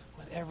peace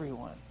with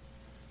everyone.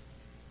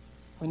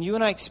 When you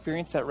and I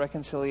experience that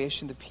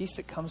reconciliation, the peace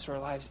that comes to our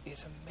lives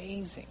is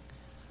amazing.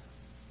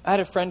 I had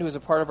a friend who was a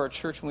part of our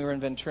church when we were in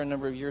Ventura a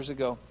number of years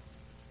ago.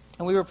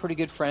 And we were pretty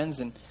good friends.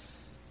 And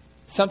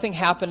something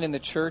happened in the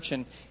church.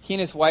 And he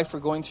and his wife were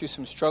going through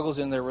some struggles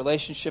in their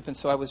relationship. And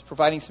so I was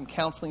providing some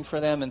counseling for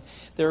them. And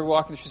they were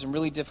walking through some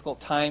really difficult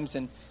times.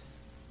 And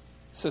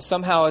so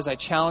somehow as I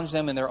challenged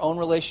them in their own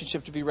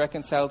relationship to be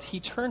reconciled, he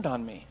turned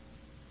on me.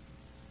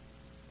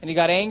 And he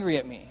got angry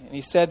at me. And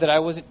he said that I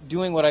wasn't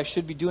doing what I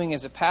should be doing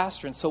as a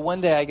pastor. And so one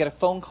day I get a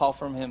phone call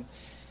from him.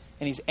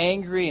 And he's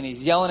angry and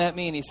he's yelling at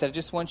me. And he said, I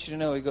just want you to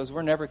know, he goes,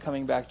 we're never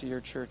coming back to your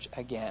church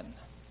again.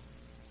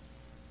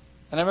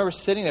 And I remember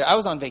sitting there. I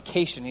was on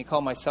vacation. He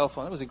called my cell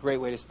phone. It was a great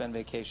way to spend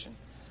vacation.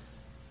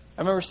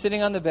 I remember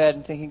sitting on the bed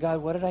and thinking,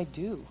 God, what did I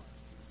do?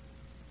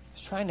 I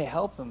was trying to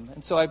help him.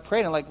 And so I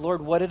prayed. I'm like,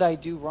 Lord, what did I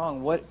do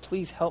wrong?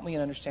 Please help me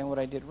and understand what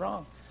I did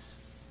wrong.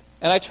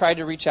 And I tried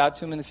to reach out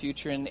to him in the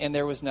future, and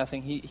there was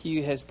nothing.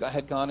 He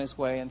had gone his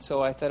way. And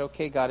so I thought,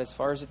 okay, God, as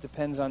far as it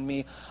depends on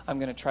me, I'm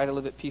going to try to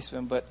live at peace with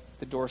him, but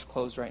the door's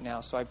closed right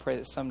now. So I pray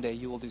that someday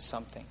you will do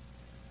something.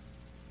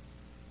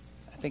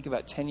 I think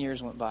about 10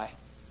 years went by.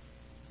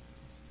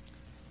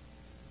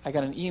 I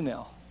got an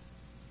email,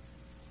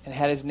 and it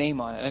had his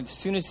name on it. And as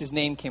soon as his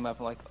name came up,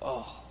 I'm like,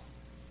 oh,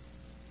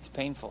 it's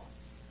painful.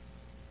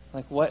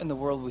 Like, what in the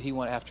world would he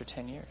want after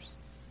 10 years?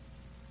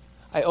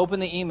 I open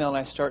the email and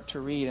I start to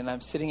read, and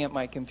I'm sitting at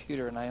my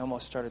computer and I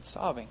almost started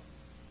sobbing.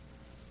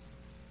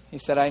 He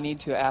said, I need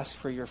to ask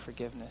for your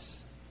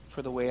forgiveness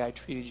for the way I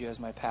treated you as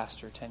my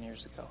pastor 10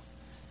 years ago.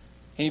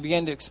 And he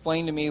began to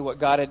explain to me what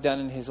God had done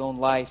in his own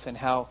life and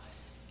how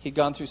he'd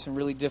gone through some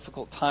really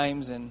difficult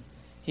times, and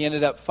he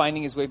ended up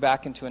finding his way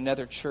back into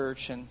another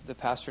church, and the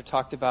pastor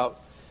talked about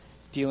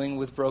dealing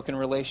with broken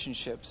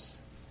relationships.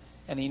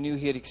 And he knew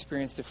he had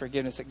experienced the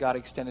forgiveness that God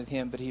extended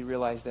him, but he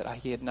realized that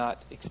he had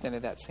not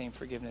extended that same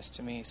forgiveness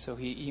to me. So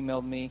he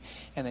emailed me,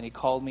 and then he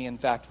called me. In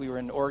fact, we were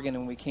in Oregon,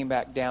 and when we came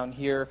back down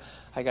here,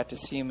 I got to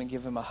see him and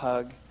give him a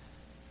hug.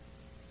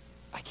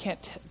 I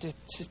can't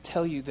just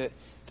tell you that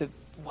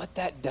what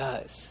that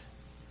does,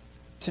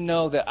 to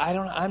know that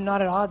I'm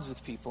not at odds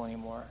with people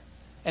anymore.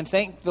 And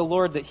thank the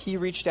Lord that he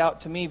reached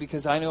out to me,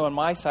 because I know on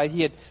my side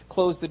he had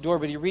closed the door,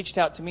 but he reached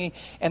out to me.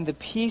 And the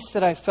peace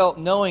that I felt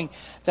knowing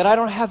that I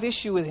don't have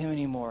issue with him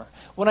anymore.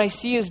 When I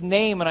see his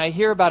name and I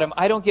hear about him,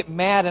 I don't get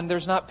mad and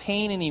there's not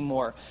pain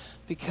anymore,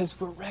 because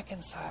we're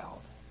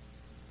reconciled.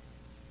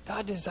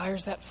 God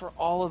desires that for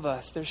all of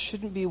us. There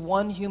shouldn't be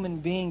one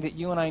human being that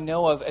you and I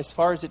know of, as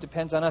far as it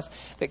depends on us,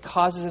 that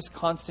causes us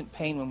constant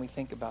pain when we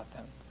think about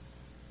them.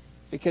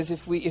 Because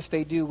if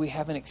they do, we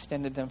haven't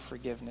extended them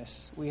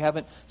forgiveness. We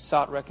haven't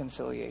sought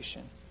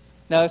reconciliation.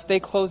 Now, if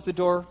they close the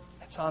door,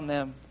 it's on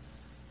them.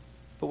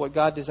 But what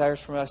God desires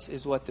from us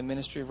is what the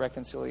ministry of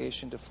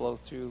reconciliation to flow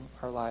through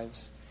our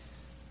lives.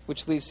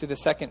 Which leads to the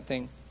second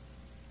thing.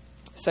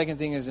 The second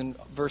thing is in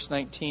verse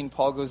 19,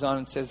 Paul goes on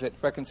and says that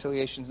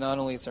reconciliation is not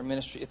only it's our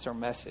ministry, it's our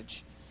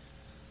message.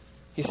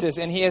 He says,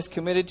 and he has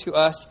committed to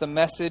us the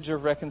message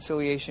of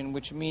reconciliation,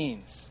 which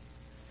means...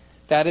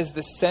 that is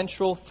the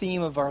central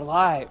theme of our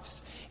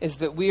lives, is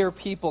that we are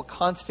people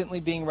constantly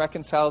being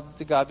reconciled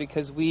to God,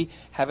 because we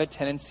have a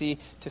tendency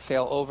to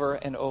fail over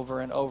and over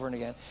and over and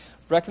again.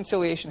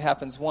 Reconciliation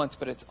happens once,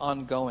 but it's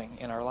ongoing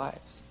in our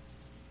lives.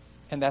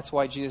 And that's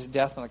why Jesus'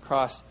 death on the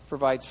cross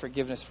provides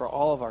forgiveness for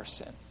all of our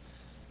sin.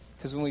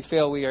 Because when we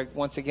fail, we are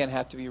once again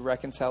have to be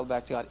reconciled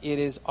back to God. It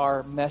is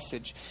our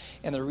message.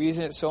 And the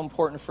reason it's so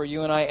important for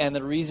you and I, and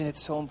the reason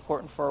it's so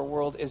important for our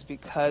world, is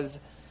because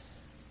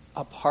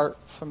apart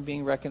from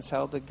being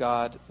reconciled to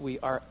God, we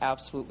are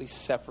absolutely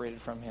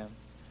separated from him.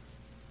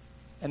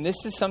 And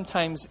this is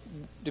sometimes,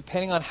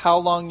 depending on how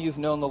long you've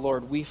known the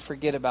Lord, we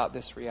forget about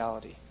this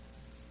reality.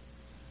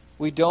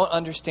 We don't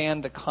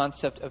understand the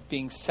concept of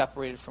being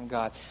separated from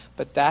God.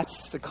 But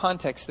that's the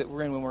context that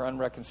we're in when we're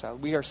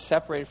unreconciled. We are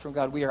separated from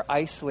God. We are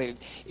isolated.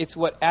 It's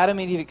what Adam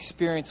and Eve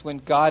experienced when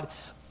God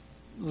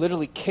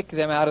literally kicked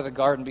them out of the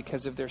garden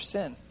because of their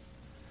sin.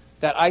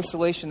 That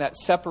isolation, that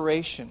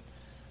separation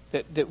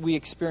that we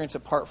experience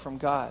apart from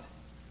God.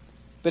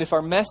 But if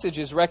our message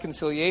is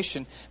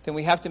reconciliation, then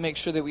we have to make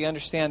sure that we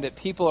understand that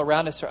people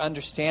around us are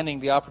understanding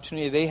the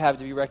opportunity they have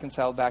to be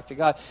reconciled back to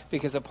God.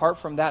 Because apart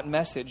from that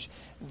message,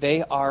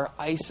 they are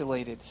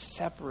isolated,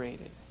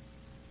 separated.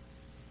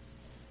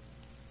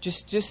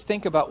 Just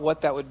think about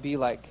what that would be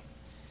like.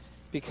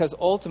 Because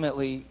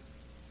ultimately,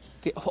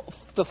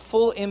 the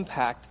full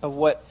impact of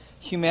what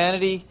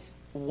humanity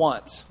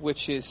wants,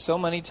 which is so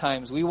many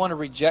times we want to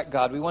reject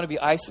God, we want to be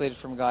isolated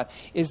from God,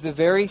 is the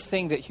very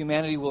thing that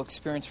humanity will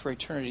experience for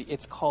eternity.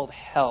 It's called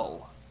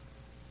hell.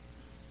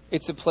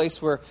 It's a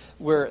place where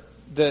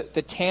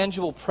the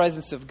tangible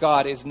presence of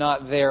God is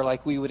not there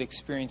like we would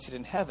experience it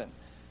in heaven.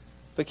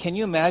 But can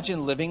you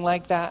imagine living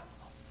like that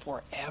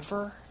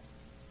forever?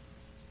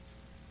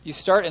 You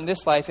start in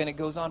this life and it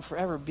goes on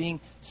forever,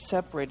 being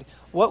separated.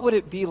 What would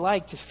it be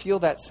like to feel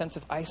that sense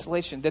of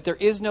isolation, that there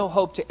is no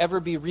hope to ever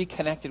be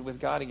reconnected with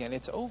God again?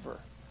 It's over.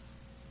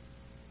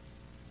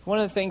 One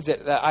of the things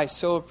that I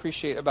so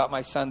appreciate about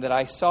my son, that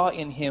I saw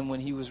in him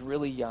when he was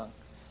really young,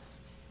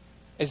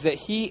 is that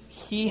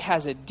he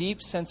has a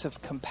deep sense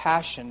of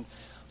compassion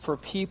for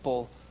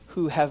people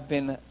who have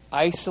been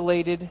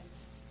isolated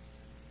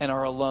and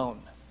are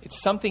alone. It's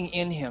something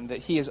in him that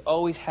he has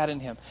always had in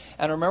him.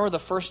 And I remember the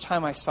first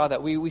time I saw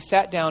that, we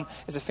sat down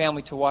as a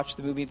family to watch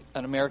the movie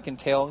An American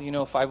Tail. You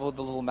know, Fievel,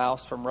 the little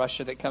mouse from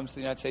Russia that comes to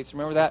the United States.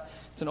 Remember that?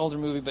 It's an older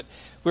movie, but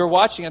we were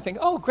watching and I think,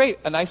 oh, great,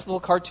 a nice little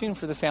cartoon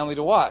for the family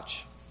to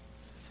watch.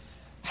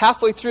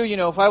 Halfway through,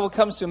 Fievel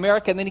comes to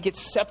America and then he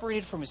gets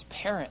separated from his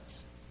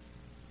parents.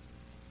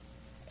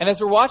 And as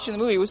we're watching the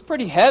movie, it was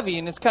pretty heavy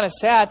and it's kind of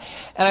sad.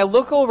 And I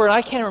look over and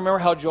I can't remember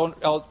how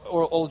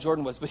old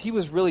Jordan was, but he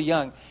was really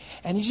young.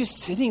 And he's just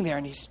sitting there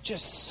and he's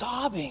just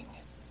sobbing.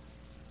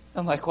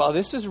 I'm like, wow,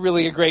 this was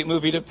really a great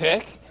movie to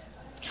pick.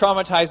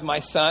 Traumatized my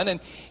son.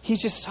 And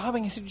he's just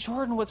sobbing. I said,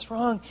 Jordan, what's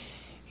wrong?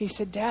 He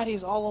said, Dad,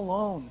 he's all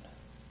alone.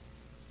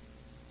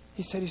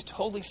 He said he's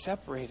totally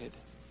separated.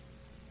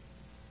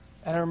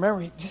 And I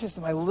remember, this is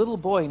my little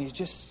boy, and he's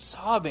just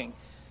sobbing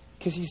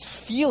because he's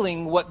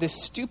feeling what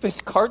this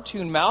stupid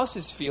cartoon mouse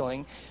is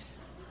feeling,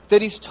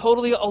 that he's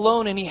totally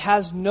alone and he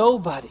has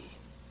nobody.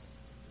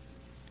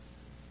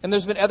 And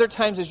there's been other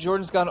times as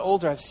Jordan's gotten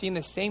older, I've seen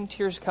the same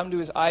tears come to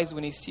his eyes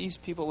when he sees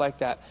people like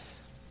that.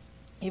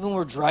 Even when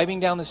we're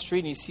driving down the street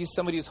and he sees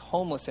somebody who's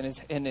homeless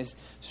and is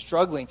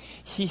struggling,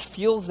 he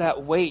feels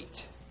that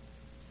weight.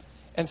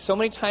 And so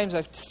many times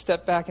I've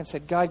stepped back and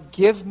said, God,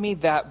 give me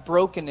that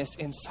brokenness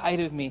inside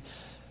of me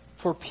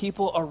for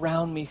people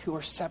around me who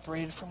are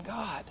separated from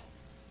God.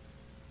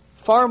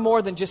 Far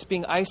more than just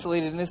being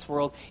isolated in this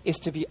world is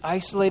to be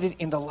isolated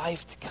in the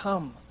life to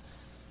come.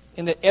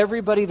 And that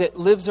everybody that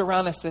lives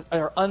around us that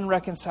are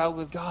unreconciled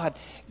with God,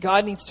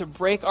 God needs to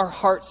break our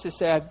hearts to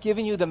say, I've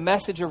given you the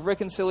message of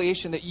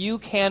reconciliation, that you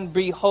can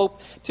be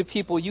hope to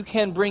people. You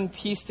can bring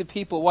peace to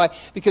people. Why?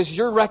 Because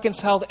you're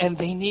reconciled and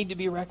they need to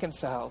be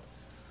reconciled.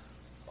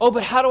 Oh,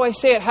 but how do I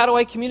say it? How do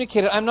I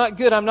communicate it? I'm not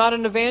good. I'm not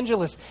an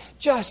evangelist.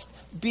 Just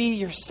be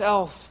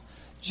yourself.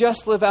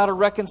 Just live out a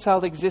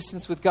reconciled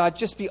existence with God.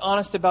 Just be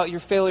honest about your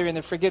failure and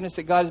the forgiveness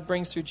that God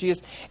brings through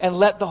Jesus. And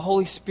let the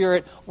Holy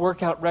Spirit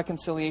work out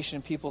reconciliation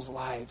in people's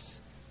lives.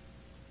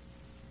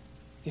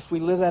 If we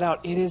live that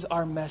out, it is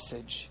our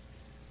message.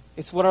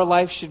 It's what our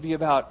life should be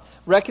about.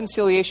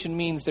 Reconciliation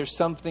means there's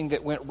something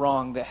that went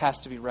wrong that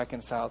has to be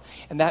reconciled.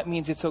 And that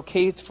means it's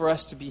okay for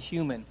us to be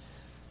human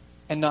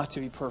and not to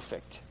be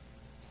perfect.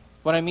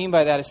 What I mean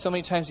by that is so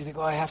many times you think,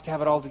 I have to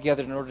have it all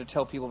together in order to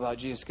tell people about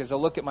Jesus. Because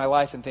they'll look at my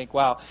life and think,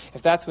 wow,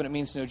 if that's what it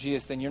means to know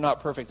Jesus, then you're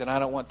not perfect and I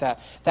don't want that.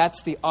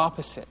 That's the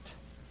opposite.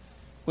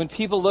 When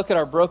people look at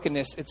our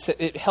brokenness,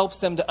 it helps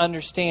them to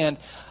understand,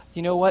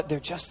 you know what, they're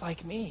just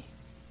like me.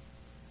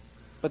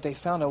 But they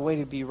found a way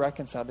to be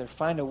reconciled. They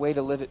find a way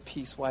to live at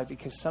peace. Why?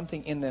 Because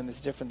something in them is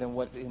different than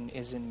what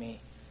is in me.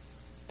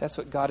 That's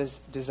what God has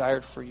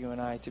desired for you and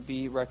I, to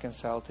be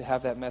reconciled, to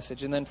have that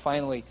message. And then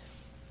finally,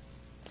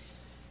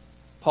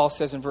 Paul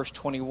says in verse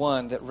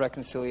 21 that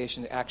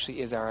reconciliation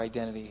actually is our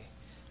identity.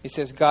 He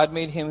says, God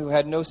made him who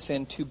had no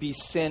sin to be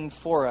sin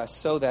for us,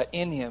 so that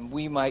in him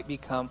we might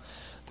become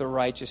the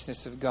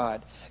righteousness of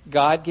God.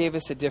 God gave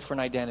us a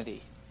different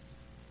identity.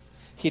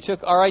 He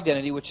took our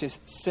identity, which is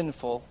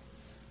sinful,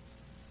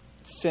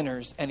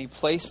 sinners, and he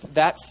placed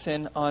that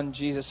sin on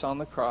Jesus on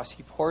the cross.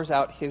 He pours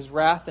out his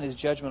wrath and his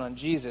judgment on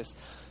Jesus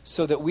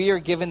so that we are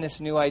given this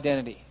new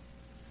identity.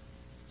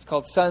 It's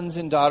called sons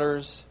and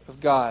daughters of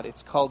God.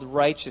 It's called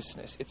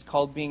righteousness. It's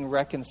called being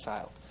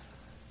reconciled.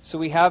 So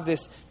we have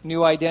this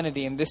new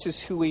identity, and this is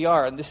who we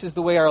are, and this is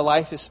the way our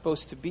life is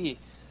supposed to be.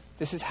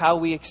 This is how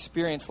we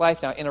experience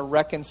life now, in a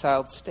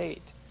reconciled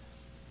state.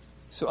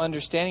 So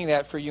understanding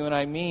that for you and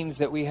I means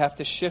that we have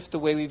to shift the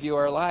way we view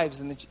our lives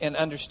and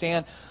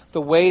understand the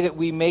way that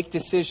we make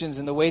decisions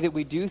and the way that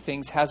we do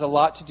things has a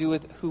lot to do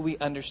with who we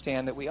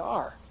understand that we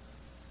are.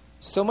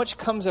 So much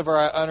comes of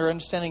our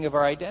understanding of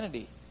our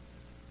identity.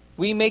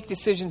 We make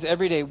decisions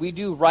every day. We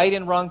do right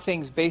and wrong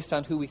things based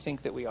on who we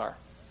think that we are.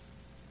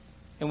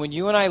 And when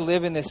you and I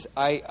live in this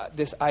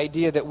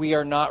idea that we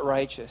are not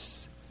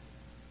righteous,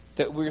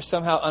 that we're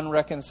somehow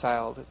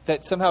unreconciled,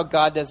 that somehow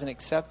God doesn't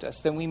accept us,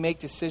 then we make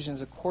decisions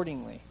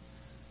accordingly.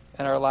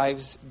 And our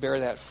lives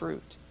bear that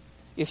fruit.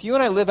 If you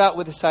and I live out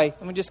with this,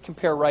 let me just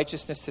compare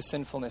righteousness to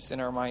sinfulness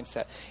in our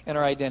mindset and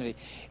our identity.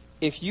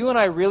 If you and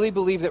I really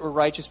believe that we're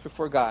righteous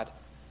before God,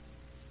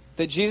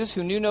 that Jesus,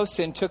 who knew no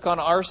sin, took on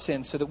our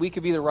sin so that we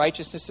could be the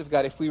righteousness of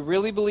God, if we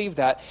really believe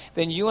that,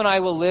 then you and I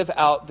will live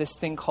out this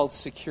thing called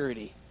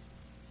security.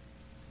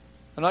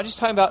 I'm not just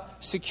talking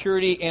about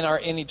security in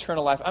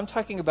eternal life. I'm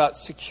talking about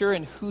secure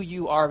in who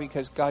you are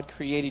because God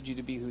created you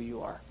to be who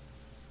you are.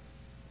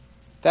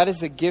 That is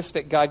the gift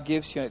that God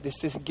gives you.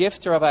 This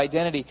gift of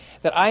identity,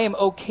 that I am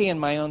okay in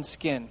my own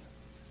skin.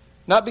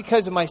 Not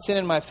because of my sin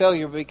and my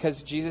failure, but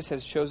because Jesus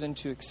has chosen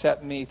to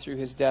accept me through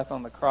his death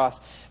on the cross,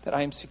 that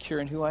I am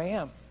secure in who I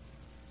am.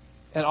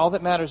 And all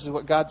that matters is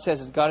what God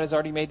says, is God has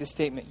already made the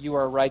statement, you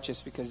are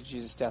righteous because of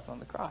Jesus' death on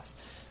the cross.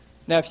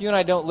 Now, if you and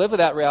I don't live with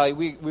that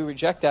reality, we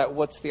reject that.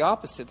 What's the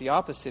opposite? The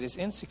opposite is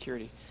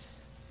insecurity.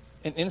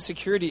 And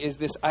insecurity is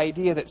this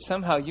idea that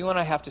somehow you and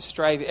I have to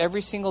strive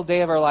every single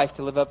day of our life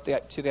to live up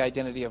to the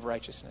identity of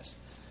righteousness.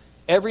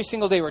 Every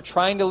single day we're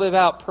trying to live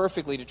out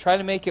perfectly, to try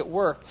to make it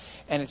work,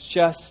 and it's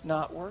just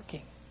not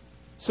working.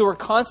 So we're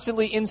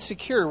constantly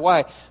insecure.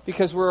 Why?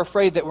 Because we're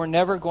afraid that we're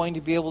never going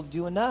to be able to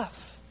do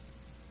enough.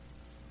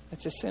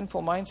 It's a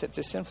sinful mindset. It's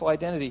a sinful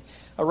identity.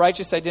 A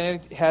righteous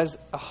identity has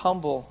a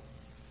humble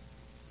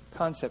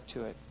concept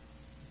to it.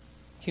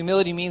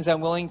 Humility means I'm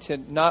willing to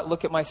not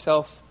look at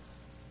myself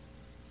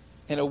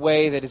in a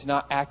way that is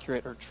not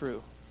accurate or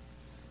true.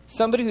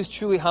 Somebody who's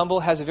truly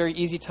humble has a very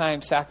easy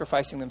time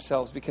sacrificing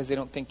themselves because they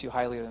don't think too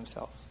highly of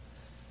themselves.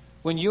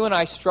 When you and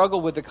I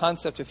struggle with the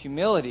concept of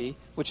humility,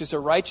 which is a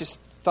righteous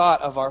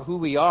thought of who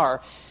we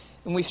are,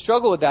 and we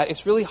struggle with that,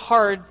 it's really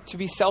hard to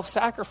be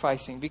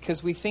self-sacrificing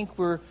because we think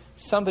we're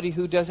somebody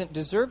who doesn't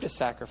deserve to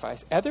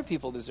sacrifice. Other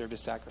people deserve to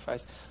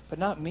sacrifice, but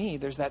not me.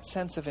 There's that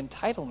sense of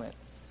entitlement.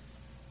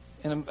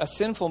 And a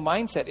sinful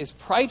mindset is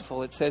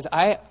prideful. It says,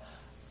 I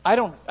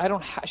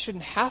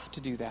shouldn't have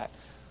to do that.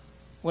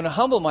 When a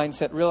humble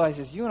mindset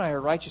realizes you and I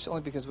are righteous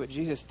only because of what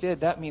Jesus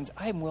did, that means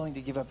I'm willing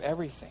to give up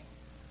everything.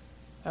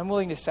 I'm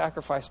willing to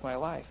sacrifice my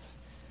life.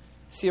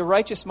 See, a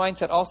righteous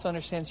mindset also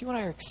understands you and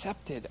I are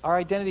accepted. Our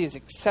identity is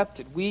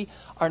accepted. We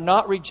are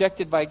not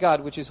rejected by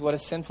God, which is what a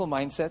sinful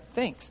mindset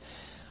thinks.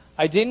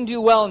 I didn't do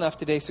well enough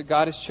today, so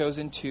God has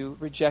chosen to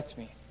reject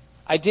me.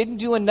 I didn't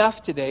do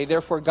enough today,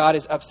 therefore God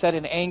is upset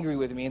and angry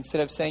with me.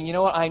 Instead of saying, you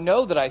know what, I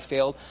know that I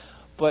failed,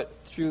 but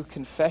through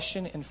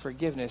confession and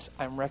forgiveness,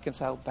 I'm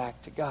reconciled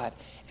back to God.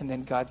 And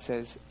then God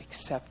says,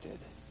 accepted,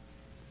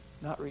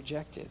 not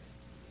rejected.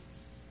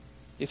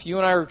 If you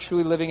and I are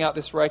truly living out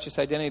this righteous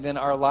identity, then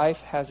our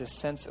life has a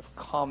sense of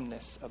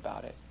calmness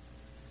about it.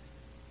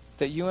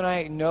 That you and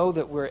I know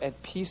that we're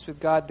at peace with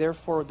God,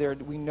 therefore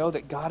we know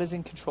that God is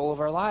in control of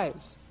our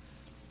lives.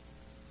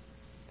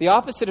 The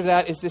opposite of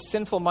that is this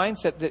sinful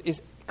mindset that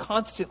is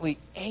constantly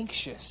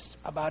anxious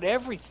about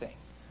everything.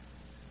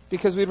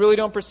 Because we really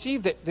don't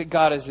perceive that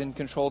God is in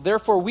control.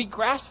 Therefore, we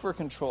grasp for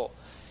control.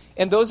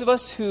 And those of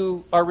us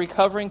who are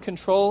recovering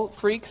control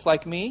freaks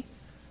like me,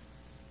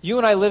 you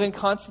and I live in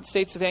constant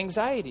states of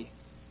anxiety.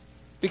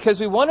 Because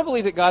we want to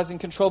believe that God's in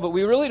control, but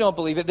we really don't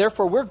believe it.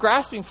 Therefore, we're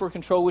grasping for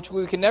control, which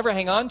we can never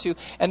hang on to.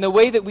 And the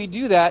way that we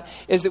do that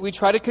is that we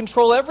try to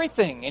control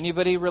everything.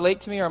 Anybody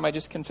relate to me, or am I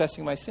just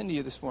confessing my sin to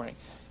you this morning?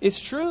 It's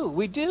true.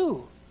 We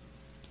do.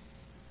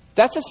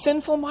 That's a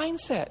sinful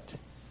mindset.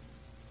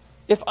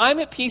 If I'm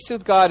at peace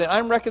with God and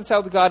I'm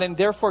reconciled with God and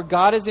therefore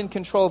God is in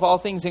control of all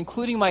things,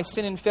 including my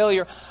sin and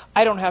failure,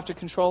 I don't have to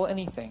control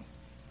anything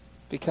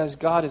because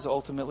God is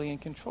ultimately in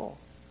control.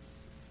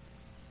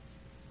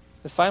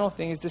 The final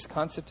thing is this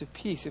concept of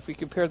peace. If we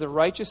compare the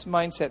righteous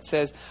mindset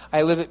says,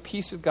 I live at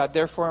peace with God,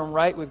 therefore I'm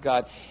right with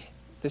God.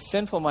 The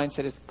sinful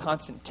mindset is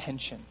constant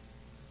tension.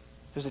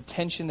 There's a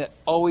tension that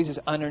always is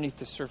underneath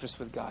the surface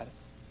with God.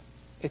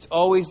 It's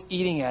always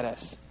eating at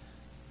us.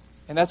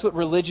 And that's what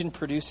religion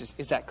produces,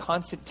 is that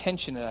constant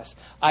tension in us.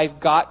 I've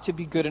got to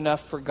be good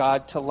enough for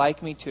God to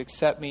like me, to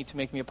accept me, to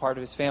make me a part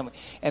of his family.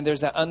 And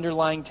there's that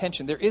underlying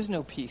tension. There is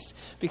no peace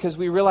because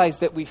we realize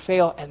that we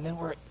fail and then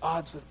we're at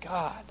odds with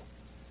God.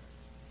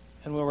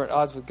 And when we're at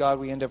odds with God,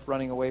 we end up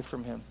running away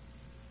from him.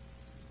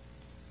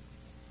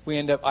 We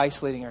end up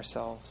isolating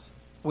ourselves.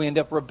 We end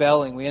up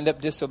rebelling. We end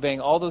up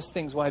disobeying. All those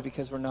things. Why?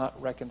 Because we're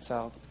not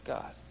reconciled with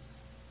God.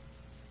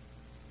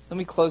 Let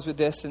me close with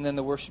this, and then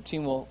the worship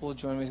team will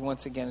join me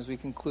once again as we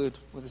conclude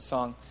with a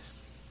song.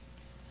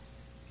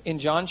 In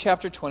John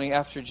chapter 20,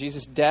 after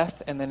Jesus'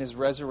 death and then his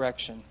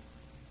resurrection,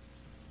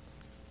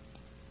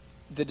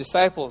 the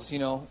disciples,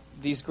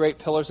 these great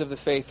pillars of the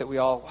faith that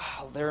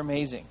wow, they're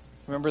amazing.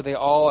 Remember,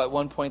 at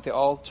one point, they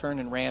all turned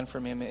and ran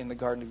from him in the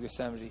Garden of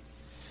Gethsemane.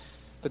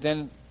 But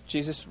then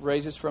Jesus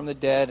raises from the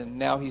dead, and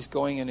now he's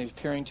going and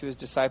appearing to his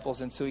disciples.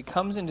 And so he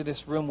comes into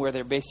this room where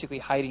they're basically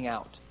hiding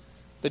out.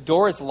 The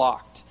door is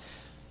locked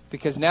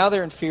because now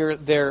they're in fear.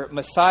 Their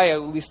Messiah,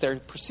 at least their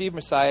perceived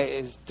Messiah,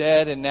 is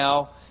dead. And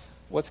now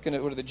what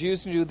are the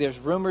Jews going to do? There's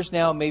rumors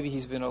now. Maybe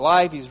he's been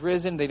alive. He's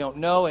risen. They don't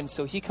know. And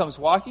so he comes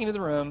walking into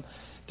the room,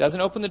 doesn't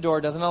open the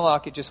door, doesn't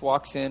unlock it, just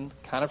walks in,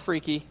 kind of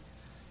freaky.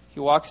 He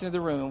walks into the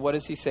room, and what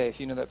does he say, if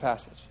you know that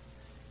passage?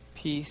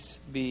 Peace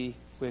be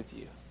with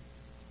you.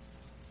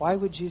 Why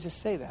would Jesus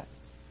say that?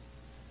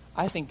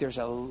 I think there's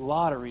a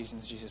lot of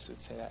reasons Jesus would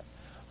say that.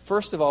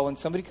 First of all, when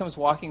somebody comes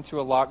walking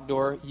through a locked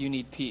door, you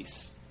need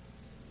peace.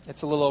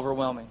 It's a little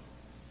overwhelming.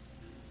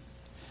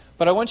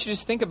 But I want you to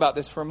just think about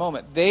this for a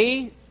moment.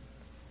 They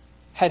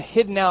had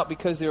hidden out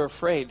because they were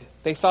afraid.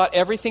 They thought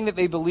everything that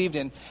they believed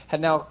in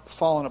had now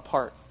fallen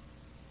apart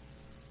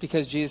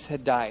because Jesus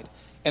had died.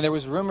 And there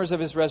was rumors of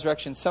his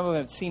resurrection. Some of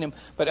them had seen him,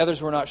 but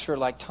others were not sure,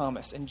 like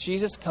Thomas. And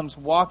Jesus comes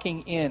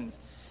walking in.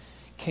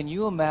 Can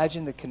you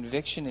imagine the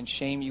conviction and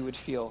shame you would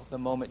feel the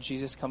moment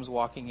Jesus comes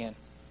walking in?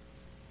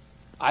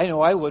 I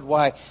know I would.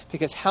 Why?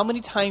 Because how many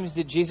times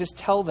did Jesus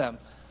tell them,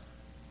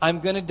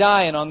 I'm going to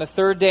die, and on the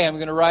third day I'm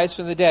going to rise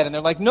from the dead? And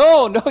they're like,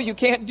 no, you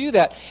can't do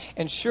that.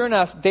 And sure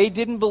enough, they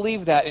didn't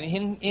believe that.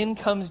 And in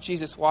comes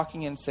Jesus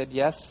walking in and said,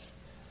 yes,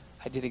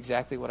 I did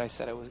exactly what I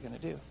said I was going to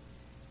do.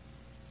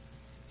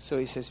 So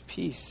he says,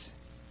 peace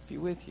be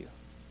with you.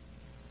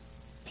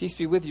 Peace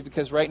be with you,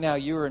 because right now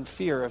you are in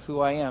fear of who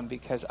I am,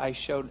 because I've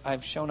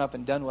shown up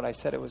and done what I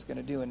said I was going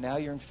to do, and now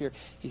you're in fear.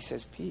 He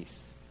says,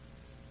 peace.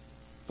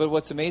 But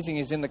what's amazing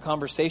is in the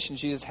conversation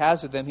Jesus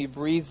has with them, he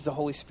breathes the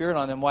Holy Spirit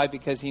on them. Why?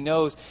 Because he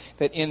knows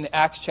that in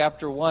Acts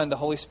chapter 1, the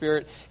Holy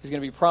Spirit is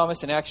going to be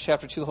promised. In Acts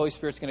chapter 2, the Holy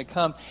Spirit's going to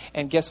come.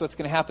 And guess what's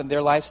going to happen?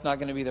 Their life's not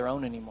going to be their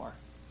own anymore.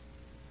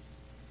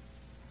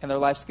 And their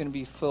life's going to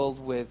be filled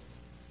with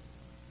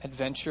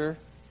adventure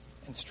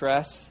and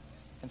stress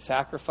and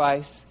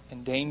sacrifice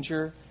and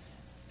danger.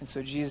 And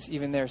so Jesus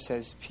even there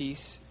says,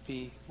 peace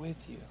be with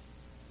you.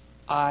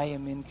 I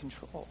am in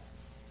control.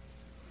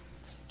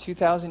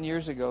 2,000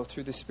 years ago,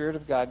 through the Spirit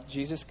of God,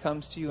 Jesus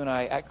comes to you and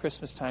I at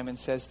Christmas time and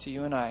says to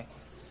you and I,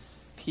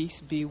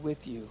 peace be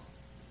with you.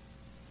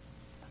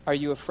 Are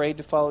you afraid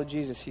to follow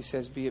Jesus? He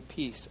says, be at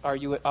peace. Are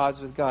you at odds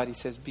with God? He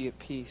says, be at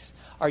peace.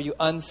 Are you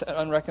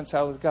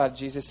unreconciled with God?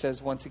 Jesus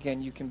says, once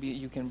again, you can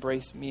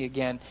embrace me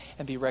again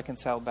and be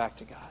reconciled back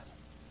to God.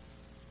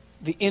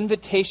 The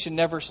invitation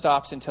never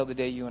stops until the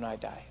day you and I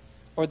die,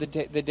 or the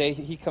day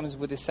he comes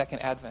with his second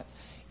advent.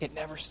 It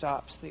never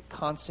stops, the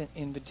constant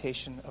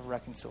invitation of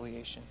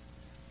reconciliation.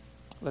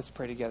 Let's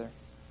pray together.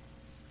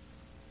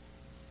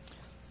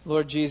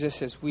 Lord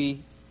Jesus, as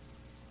we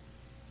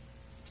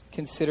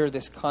consider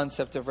this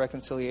concept of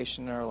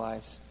reconciliation in our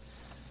lives,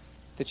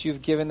 that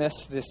you've given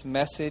us this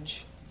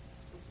message,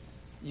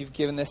 you've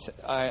given us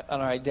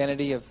an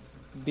identity of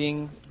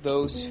being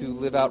those who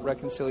live out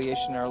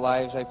reconciliation in our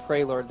lives. I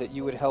pray, Lord, that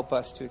you would help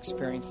us to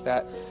experience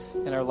that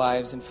in our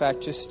lives. In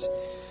fact, just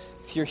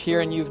if you're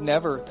here and you've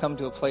never come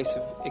to a place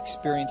of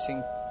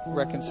experiencing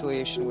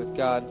reconciliation with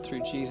God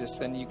through Jesus,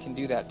 then you can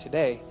do that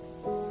today.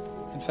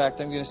 In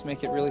fact, I'm going to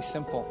make it really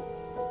simple.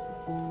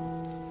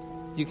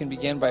 You can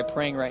begin by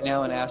praying right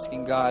now and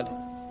asking God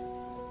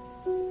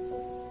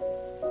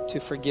to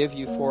forgive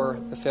you for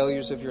the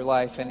failures of your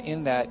life. And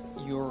in that,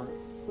 you're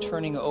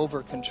turning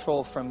over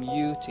control from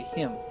you to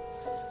him.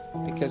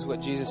 Because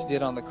what Jesus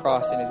did on the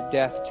cross in his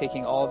death,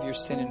 taking all of your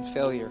sin and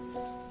failure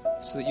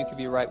so that you could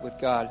be right with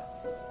God.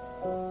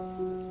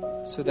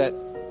 So that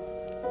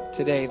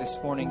today, this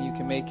morning, you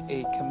can make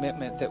a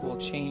commitment that will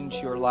change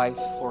your life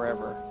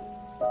forever.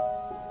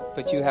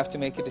 But you have to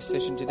make a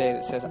decision today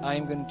that says,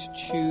 I'm going to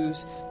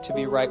choose to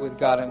be right with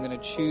God. I'm going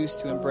to choose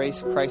to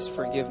embrace Christ's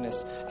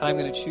forgiveness. And I'm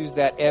going to choose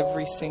that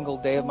every single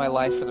day of my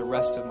life for the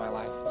rest of my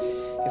life.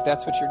 If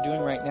that's what you're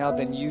doing right now,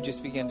 then you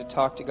just begin to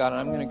talk to God.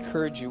 And I'm going to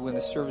encourage you when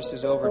the service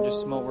is over in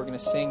just a moment. We're going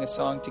to sing a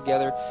song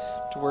together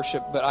to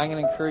worship. But I'm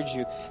going to encourage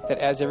you that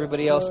as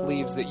everybody else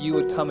leaves, that you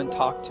would come and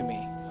talk to me.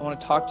 I want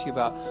to talk to you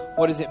about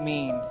what does it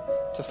mean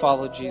to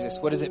follow Jesus?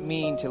 What does it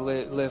mean to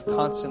live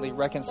constantly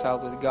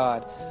reconciled with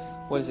God?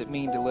 What does it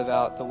mean to live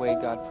out the way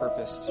God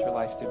purposed your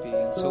life to be?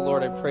 And so,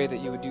 Lord, I pray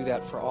that you would do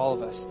that for all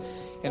of us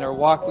in our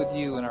walk with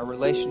you and our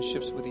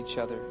relationships with each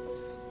other,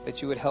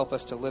 that you would help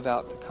us to live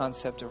out the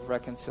concept of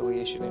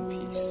reconciliation and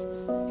peace.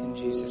 In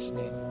Jesus'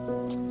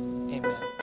 name.